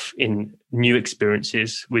himself in new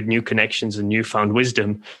experiences with new connections and newfound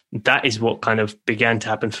wisdom. That is what kind of began to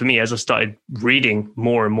happen for me as I started reading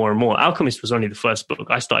more and more and more. Alchemist was only the first book.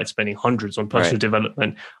 I started spending hundreds on personal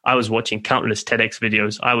development. I was watching countless TEDx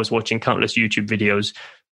videos. I was watching countless YouTube videos,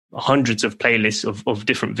 hundreds of playlists of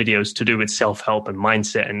different videos to do with self-help and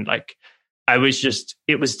mindset. And like,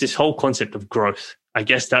 it was this whole concept of growth. I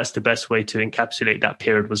guess that's the best way to encapsulate that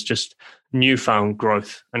period, was just newfound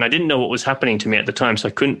growth. And I didn't know what was happening to me at the time. So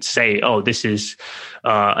I couldn't say, oh, this is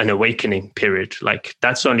an awakening period. Like,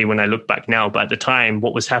 that's only when I look back now. But at the time,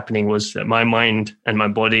 what was happening was that my mind and my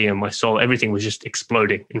body and my soul, everything was just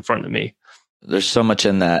exploding in front of me. There's so much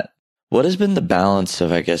in that. What has been the balance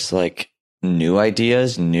of, I guess, like new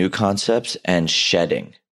ideas, new concepts, and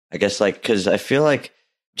shedding? I guess, like, because I feel like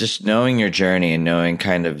just knowing your journey and knowing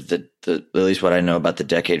kind of the at least what I know about the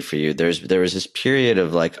decade for you, there was this period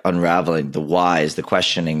of like unraveling the whys, the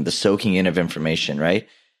questioning, the soaking in of information, right?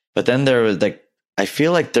 But then there was like, I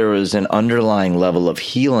feel like there was an underlying level of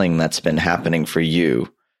healing that's been happening for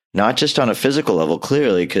you, not just on a physical level,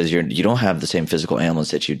 clearly, because you don't have the same physical ailments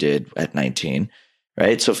that you did at 19,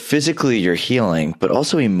 right? So physically you're healing, but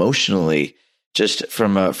also emotionally, just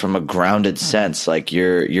from a grounded sense, like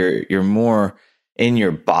you're more in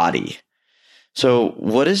your body. So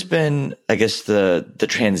what has been, I guess, the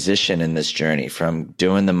transition in this journey from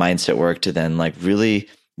doing the mindset work to then like really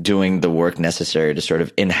doing the work necessary to sort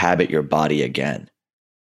of inhabit your body again?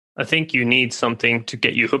 I think you need something to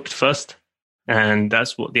get you hooked first. And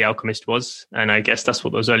that's what The Alchemist was. And I guess that's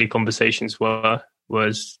what those early conversations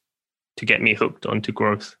was to get me hooked onto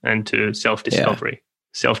growth and to self-discovery. Yeah.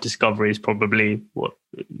 Self-discovery is probably what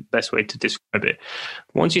best way to describe it.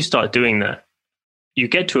 Once you start doing that, you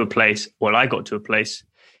get to a place, well, I got to a place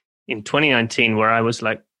in 2019 where I was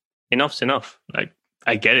like, enough's enough. Like,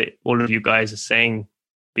 I get it. All of you guys are saying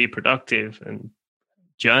be productive and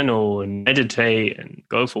journal and meditate and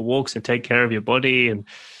go for walks and take care of your body and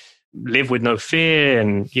live with no fear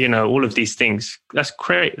and, all of these things. That's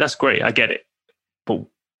great. That's great. I get it. But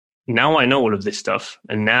now I know all of this stuff,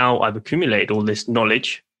 and now I've accumulated all this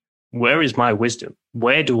knowledge. Where is my wisdom?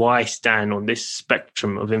 Where do I stand on this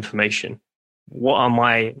spectrum of information? What are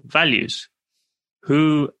my values?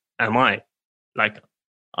 Who am I? Like,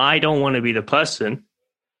 I don't want to be the person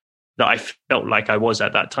that I felt like I was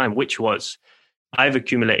at that time, which was I've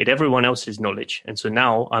accumulated everyone else's knowledge. And so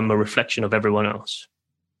now I'm a reflection of everyone else.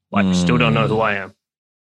 I still don't know who I am.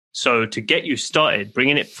 So to get you started,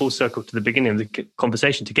 bringing it full circle to the beginning of the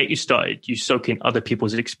conversation, to get you started, you soak in other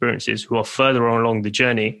people's experiences who are further along the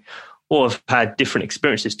journey or have had different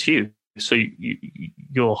experiences to you. So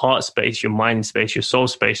your heart space, your mind space, your soul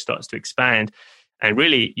space starts to expand, and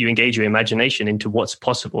really you engage your imagination into what's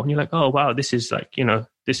possible. And you're like, oh, wow, this is like,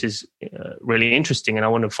 this is really interesting. And I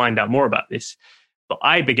want to find out more about this. But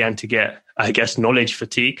I began to get, I guess, knowledge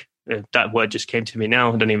fatigue. That word just came to me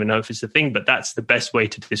now. I don't even know if it's a thing, but that's the best way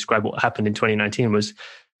to describe what happened in 2019 was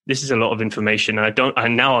this is a lot of information.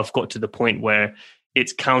 And now I've got to the point where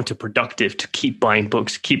it's counterproductive to keep buying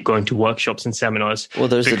books, keep going to workshops and seminars. Well,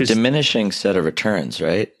 there's a diminishing set of returns,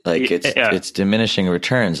 right? Like it's diminishing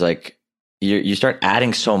returns. Like you start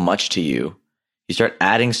adding so much to you. You start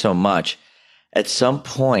adding so much. At some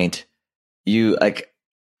point, you like,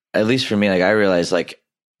 at least for me, like I realized like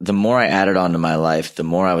the more I added on to my life, the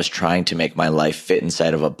more I was trying to make my life fit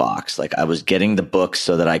inside of a box. Like I was getting the books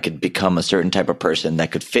so that I could become a certain type of person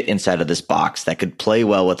that could fit inside of this box, that could play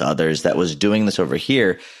well with others, that was doing this over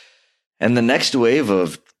here. And the next wave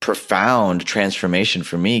of profound transformation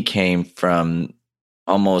for me came from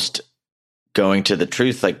almost going to the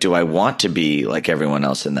truth. Like, do I want to be like everyone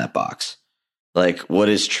else in that box? Like, what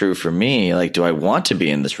is true for me? Like, do I want to be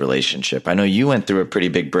in this relationship? I know you went through a pretty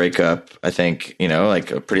big breakup. I think, like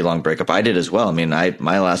a pretty long breakup. I did as well. I mean,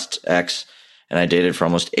 my last ex and I dated for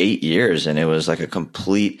almost 8 years, and it was like a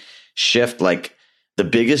complete shift. Like the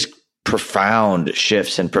biggest profound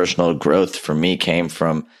shifts in personal growth for me came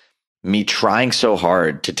from me trying so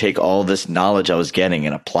hard to take all this knowledge I was getting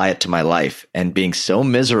and apply it to my life, and being so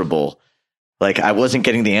miserable. Like I wasn't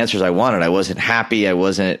getting the answers I wanted. I wasn't happy. I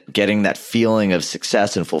wasn't getting that feeling of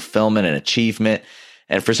success and fulfillment and achievement.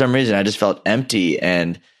 And for some reason, I just felt empty.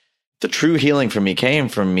 And the true healing for me came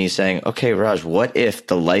from me saying, okay, Raj, what if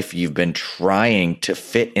the life you've been trying to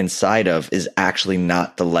fit inside of is actually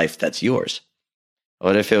not the life that's yours?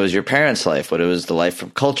 What if it was your parents' life? What if it was the life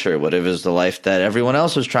from culture? What if it was the life that everyone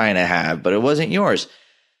else was trying to have, but it wasn't yours?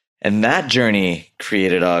 And that journey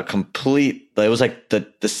created a complete, it was like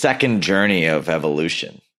the second journey of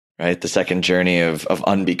evolution, right? The second journey of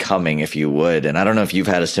unbecoming, if you would. And I don't know if you've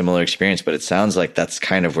had a similar experience, but it sounds like that's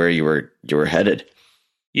kind of where you were headed.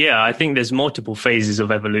 Yeah, I think there's multiple phases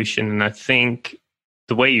of evolution. And I think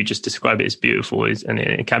the way you just describe it is beautiful, and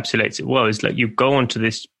it encapsulates it well, is like you go onto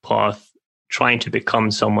this path trying to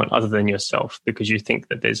become someone other than yourself because you think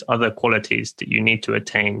that there's other qualities that you need to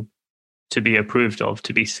attain to be approved of,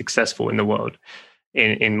 to be successful in the world.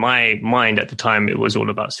 In my mind at the time, it was all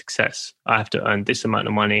about success. I have to earn this amount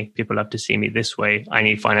of money. People have to see me this way. I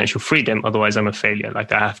need financial freedom. Otherwise, I'm a failure.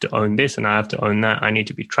 Like I have to own this and I have to own that. I need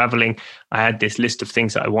to be traveling. I had this list of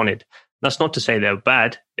things that I wanted. That's not to say they're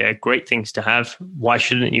bad. They're great things to have. Why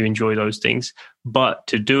shouldn't you enjoy those things? But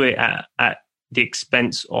to do it at the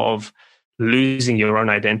expense of losing your own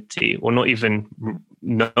identity, or not even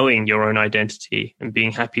knowing your own identity and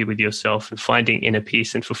being happy with yourself and finding inner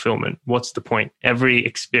peace and fulfillment, what's the point? Every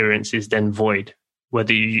experience is then void.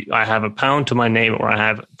 Whether I have £1 to my name or I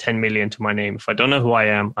have 10 million to my name, if I don't know who I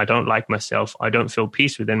am, I don't like myself, I don't feel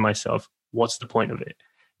peace within myself, what's the point of it?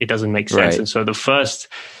 It doesn't make sense. Right. And so the first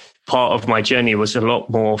part of my journey was a lot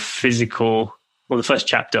more physical. Well, the first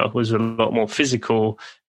chapter was a lot more physical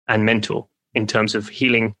and mental in terms of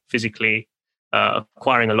healing physically,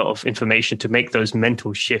 acquiring a lot of information to make those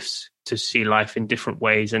mental shifts to see life in different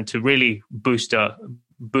ways and to really boost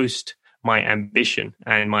my ambition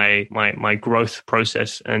and my growth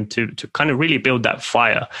process, and to kind of really build that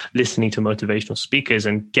fire, listening to motivational speakers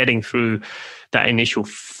and getting through that initial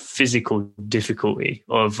physical difficulty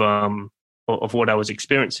of what I was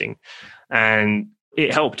experiencing. And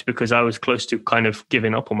it helped because I was close to kind of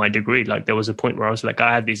giving up on my degree. Like there was a point where I was like,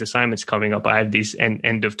 I had these assignments coming up. I have these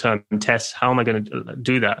end of term tests. How am I going to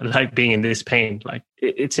do that? Like being in this pain, like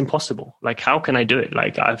it's impossible. Like, how can I do it?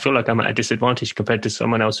 Like, I feel like I'm at a disadvantage compared to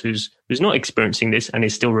someone else who's not experiencing this and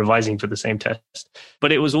is still revising for the same test.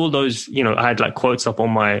 But it was all those, I had like quotes up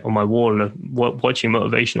on my wall of watching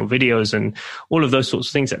motivational videos and all of those sorts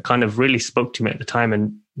of things that kind of really spoke to me at the time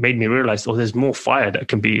and made me realize, there's more fire that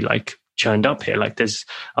can be like churned up here. Like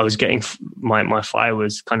I was getting my fire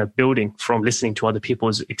was kind of building from listening to other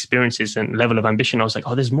people's experiences and level of ambition. I was like,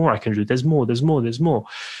 there's more I can do. There's more.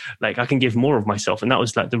 Like I can give more of myself. And that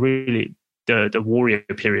was like the warrior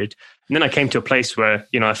period. And then I came to a place where,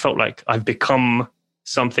 I felt like I've become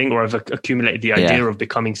something, or I've accumulated the idea of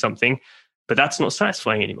becoming something, but that's not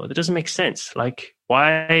satisfying anymore. That doesn't make sense. Like,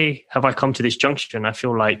 why have I come to this junction? I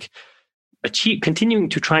feel like continuing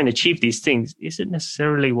to try and achieve these things isn't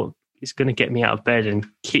necessarily what is going to get me out of bed and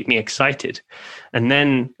keep me excited. And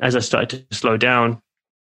then as I started to slow down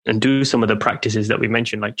and do some of the practices that we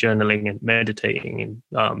mentioned, like journaling and meditating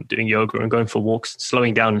and doing yoga and going for walks,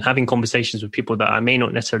 slowing down and having conversations with people that I may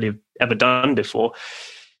not necessarily have ever done before,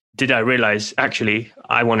 did I realize actually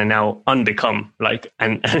I want to now unbecome,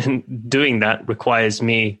 and doing that requires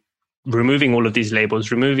me removing all of these labels,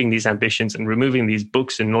 removing these ambitions and removing these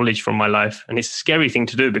books and knowledge from my life. And it's a scary thing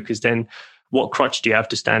to do, because then what crutch do you have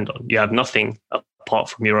to stand on? You have nothing apart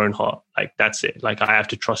from your own heart. Like, that's it. Like, I have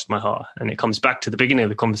to trust my heart. And it comes back to the beginning of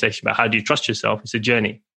the conversation about how do you trust yourself? It's a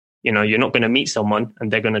journey. You're not going to meet someone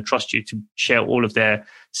and they're going to trust you to share all of their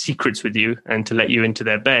secrets with you and to let you into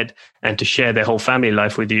their bed and to share their whole family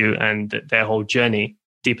life with you and their whole journey,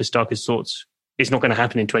 deepest, darkest thoughts. It's not going to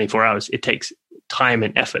happen in 24 hours. It takes time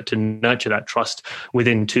and effort to nurture that trust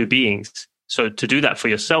within two beings. So to do that for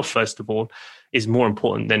yourself, first of all, is more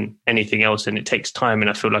important than anything else. And it takes time. And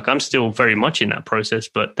I feel like I'm still very much in that process,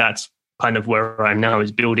 but that's kind of where I'm now,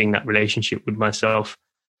 is building that relationship with myself.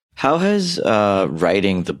 How has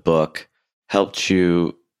writing the book helped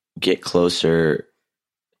you get closer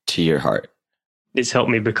to your heart? It's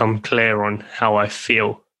helped me become clear on how I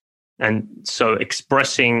feel. And so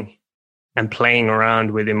expressing and playing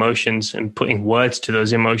around with emotions and putting words to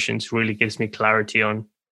those emotions really gives me clarity on,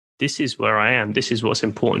 this is where I am. This is what's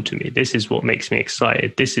important to me. This is what makes me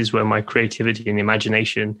excited. This is where my creativity and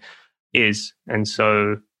imagination is. And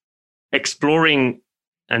so exploring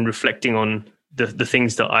and reflecting on the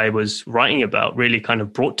things that I was writing about really kind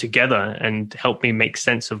of brought together and helped me make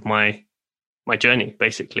sense of my journey,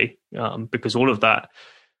 basically, because all of that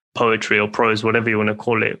poetry or prose, whatever you want to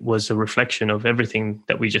call it, was a reflection of everything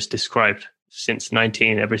that we just described since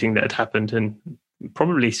 19, everything that had happened, and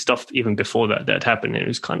probably stuff even before that had happened. And it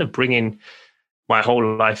was kind of bringing my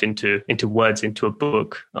whole life into words, into a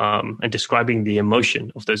book, and describing the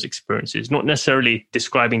emotion of those experiences, not necessarily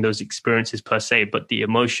describing those experiences per se, but the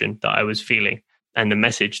emotion that I was feeling and the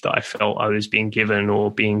message that I felt I was being given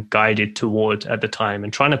or being guided toward at the time,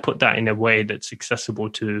 and trying to put that in a way that's accessible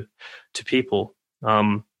to people.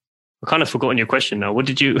 I kind of forgotten your question now. What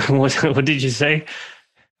did you say?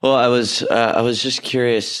 Well, I was just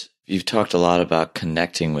curious. You've talked a lot about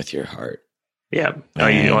connecting with your heart. Yeah.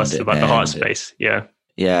 You asked about the heart space. Yeah.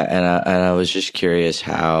 Yeah. And I was just curious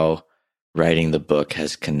how writing the book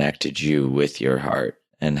has connected you with your heart,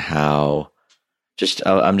 and how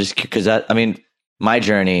I'm just, because my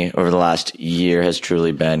journey over the last year has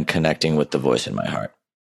truly been connecting with the voice in my heart.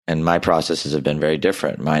 And my processes have been very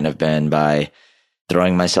different. Mine have been by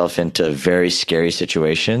throwing myself into very scary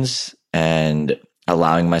situations and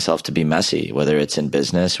allowing myself to be messy, whether it's in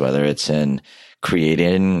business, whether it's in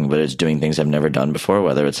creating, whether it's doing things I've never done before,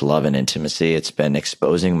 whether it's love and intimacy. It's been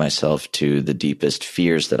exposing myself to the deepest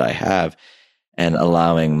fears that I have and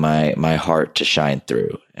allowing my heart to shine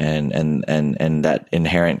through, and that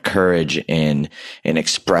inherent courage in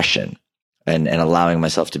expression and allowing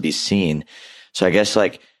myself to be seen. So I guess,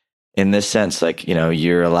 like, in this sense, like,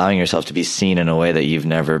 you're allowing yourself to be seen in a way that you've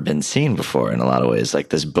never been seen before in a lot of ways. Like,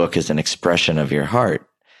 this book is an expression of your heart.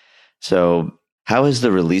 So how has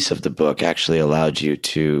the release of the book actually allowed you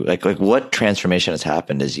to, like what transformation has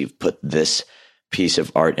happened as you've put this piece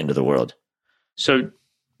of art into the world? So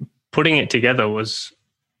putting it together was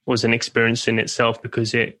an experience in itself,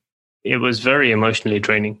 because it was very emotionally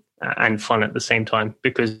draining and fun at the same time,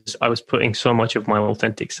 because I was putting so much of my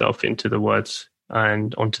authentic self into the words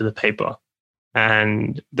and onto the paper.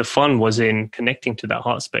 And the fun was in connecting to that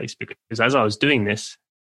heart space, because as I was doing this,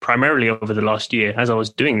 primarily over the last year, as I was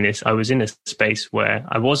doing this, I was in a space where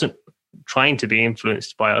I wasn't trying to be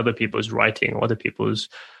influenced by other people's writing or other people's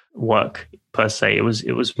work per se. It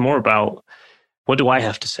was more about, what do I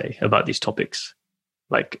have to say about these topics?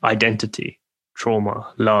 Like identity,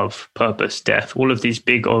 trauma, love, purpose, death, all of these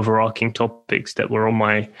big overarching topics that were on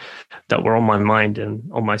my mind and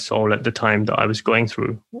on my soul at the time that I was going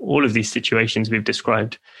through all of these situations we've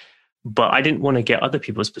described. But I didn't want to get other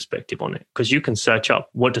people's perspective on it, because you can search up,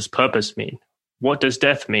 what does purpose mean? What does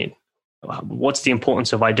death mean? What's the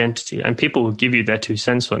importance of identity? And people will give you their 2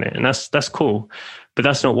 cents on it. And that's cool. But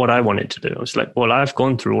that's not what I wanted to do. I was like, well, I've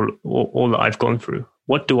gone through all that I've gone through.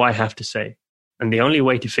 What do I have to say? And the only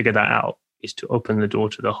way to figure that out is to open the door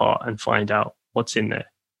to the heart and find out what's in there.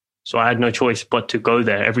 So I had no choice but to go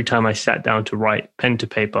there. Every time I sat down to write, pen to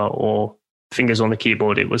paper or fingers on the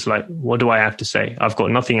keyboard, it was like, what do I have to say? I've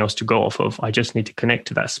got nothing else to go off of. I just need to connect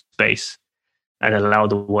to that space and allow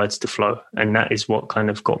the words to flow. And that is what kind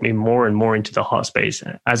of got me more and more into the heart space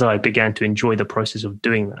as I began to enjoy the process of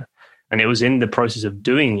doing that. And it was in the process of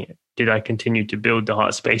doing it, did I continue to build the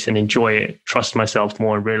heart space and enjoy it, trust myself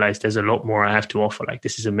more, and realize there's a lot more I have to offer. Like,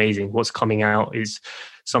 this is amazing. What's coming out is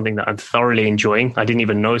something that I'm thoroughly enjoying. I didn't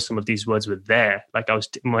even know some of these words were there. Like, I was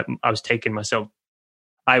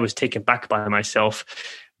taken back by myself,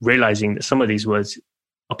 realizing that some of these words,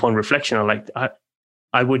 upon reflection, are like,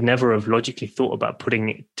 I would never have logically thought about putting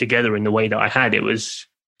it together in the way that I had. It was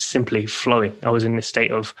simply flowing. I was in a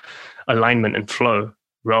state of alignment and flow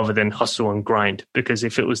rather than hustle and grind. Because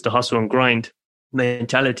if it was the hustle and grind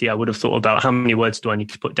mentality, I would have thought about, how many words do I need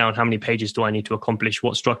to put down? How many pages do I need to accomplish?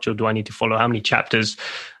 What structure do I need to follow? How many chapters?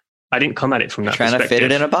 I didn't come at it from that perspective. Trying to fit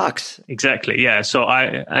it in a box. Exactly. Yeah. So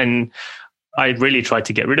I really try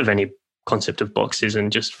to get rid of any concept of boxes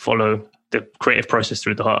and just follow the creative process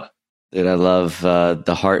through the heart. Dude, I love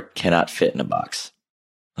the heart cannot fit in a box.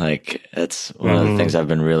 Like, that's one of the things I've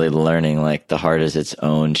been really learning. Like, the heart is its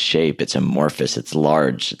own shape. It's amorphous. It's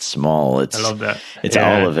large. It's small. I love that. It's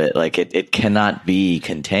all of it. Like, it cannot be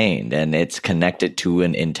contained, and it's connected to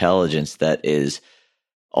an intelligence that is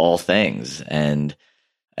all things. And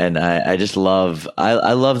I just love,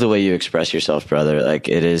 I love the way you express yourself, brother. Like,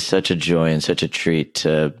 it is such a joy and such a treat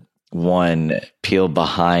to, one, peel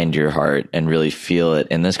behind your heart and really feel it.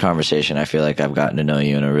 In this conversation, I feel like I've gotten to know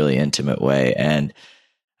you in a really intimate way, and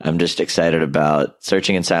I'm just excited about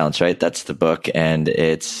Searching in Silence, right? That's the book, and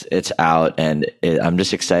it's out, and I'm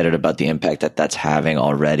just excited about the impact that that's having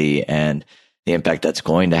already, and the impact that's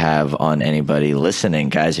going to have on anybody listening.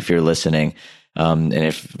 Guys, if you're listening, and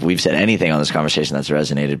if we've said anything on this conversation that's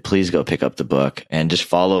resonated, please go pick up the book and just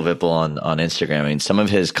follow Vipul on Instagram. I mean, some of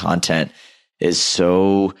his content is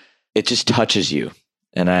so, it just touches you.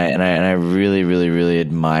 And I really, really, really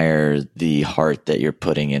admire the heart that you're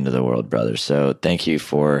putting into the world, brother. So thank you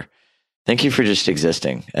for just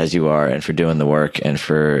existing as you are, and for doing the work, and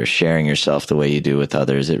for sharing yourself the way you do with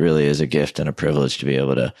others. It really is a gift and a privilege to be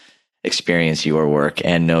able to experience your work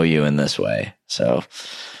and know you in this way. So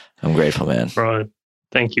I'm grateful, man. Bro,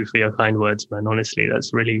 thank you for your kind words, man. Honestly,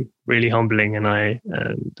 that's really, really humbling. And I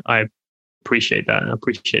appreciate that. I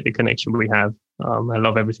appreciate the connection we have. I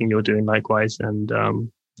love everything you're doing likewise. And,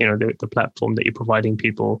 the platform that you're providing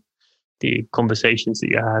people, the conversations that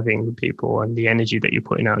you're having with people, and the energy that you're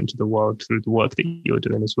putting out into the world through the work that you're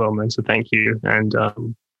doing as well, man. So thank you. And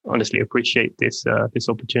honestly, appreciate this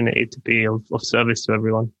opportunity to be of service to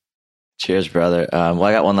everyone. Cheers, brother. Well,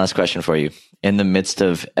 I got one last question for you. In the midst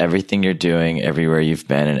of everything you're doing, everywhere you've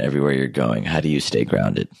been and everywhere you're going, how do you stay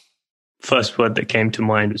grounded? First word that came to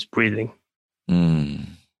mind was breathing.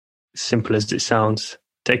 Simple as it sounds.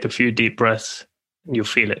 Take a few deep breaths and you'll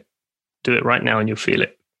feel it. Do it right now and you'll feel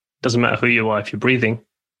it. Doesn't matter who you are. If you're breathing,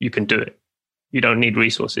 you can do it. You don't need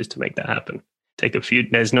resources to make that happen.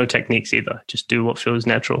 There's no techniques either. Just do what feels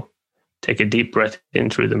natural. Take a deep breath in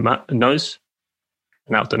through the nose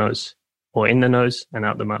and out the nose, or in the nose and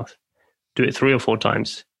out the mouth. Do it 3 or 4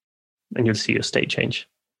 times and you'll see your state change.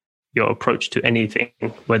 Your approach to anything,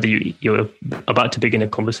 whether you're about to begin a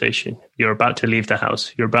conversation, you're about to leave the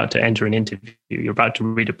house, you're about to enter an interview, you're about to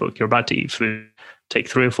read a book, you're about to eat food, take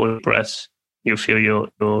 3 or 4 breaths, you'll feel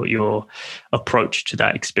your approach to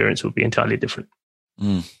that experience will be entirely different.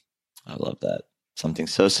 I love that. Something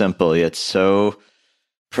so simple, yet so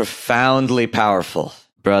profoundly powerful.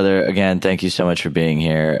 Brother, again, thank you so much for being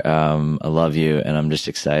here. I love you, and I'm just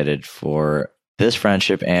excited for this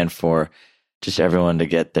friendship and for just everyone to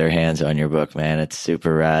get their hands on your book, man. It's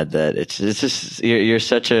super rad that it's just, you're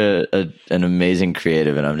such an amazing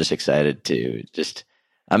creative, and I'm just excited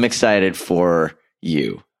I'm excited for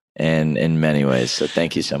you and in many ways. So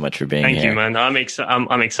thank you so much for being here. Thank you, man. I'm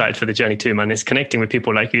excited for the journey too, man. It's connecting with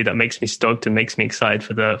people like you that makes me stoked and makes me excited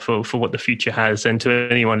for what the future has. And to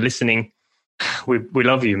anyone listening, we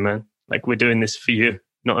love you, man. Like, we're doing this for you,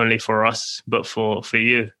 not only for us, but for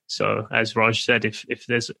you. So as Raj said, if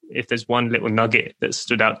there's one little nugget that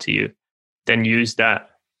stood out to you, then use that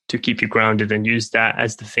to keep you grounded, and use that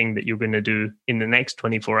as the thing that you're going to do in the next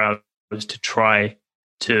 24 hours to try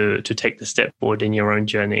to take the step forward in your own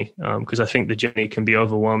journey. Because I think the journey can be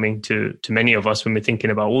overwhelming to many of us when we're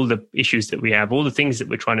thinking about all the issues that we have, all the things that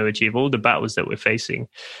we're trying to achieve, all the battles that we're facing.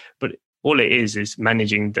 But all it is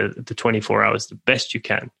managing the 24 hours the best you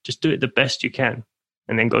can. Just do it the best you can,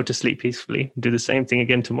 and then go to sleep peacefully. Do the same thing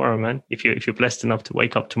again tomorrow, man. If you're blessed enough to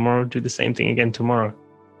wake up tomorrow, do the same thing again tomorrow.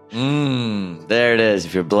 There it is.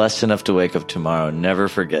 If you're blessed enough to wake up tomorrow, never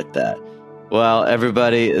forget that. Well,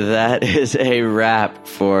 everybody, that is a wrap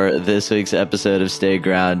for this week's episode of Stay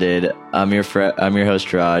Grounded. I'm your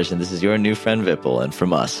host, Raj, and this is your new friend, Vipul. And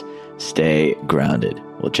from us, stay grounded.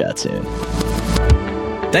 We'll chat soon.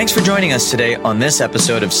 Thanks for joining us today on this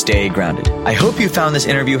episode of Stay Grounded. I hope you found this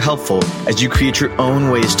interview helpful as you create your own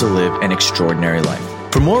ways to live an extraordinary life.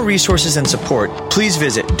 For more resources and support, please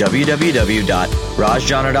visit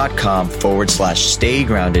www.rajjana.com/Stay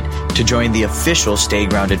Grounded to join the official Stay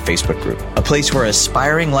Grounded Facebook group, a place where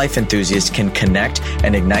aspiring life enthusiasts can connect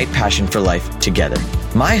and ignite passion for life together.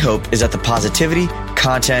 My hope is that the positivity,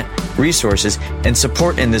 content, resources, and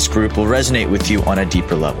support in this group will resonate with you on a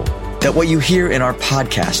deeper level. That what you hear in our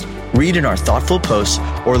podcast, read in our thoughtful posts,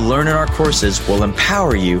 or learn in our courses will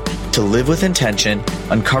empower you to live with intention,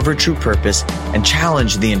 uncover true purpose, and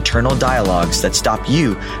challenge the internal dialogues that stop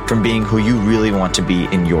you from being who you really want to be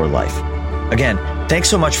in your life. Again, thanks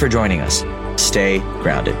so much for joining us. Stay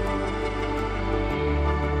grounded.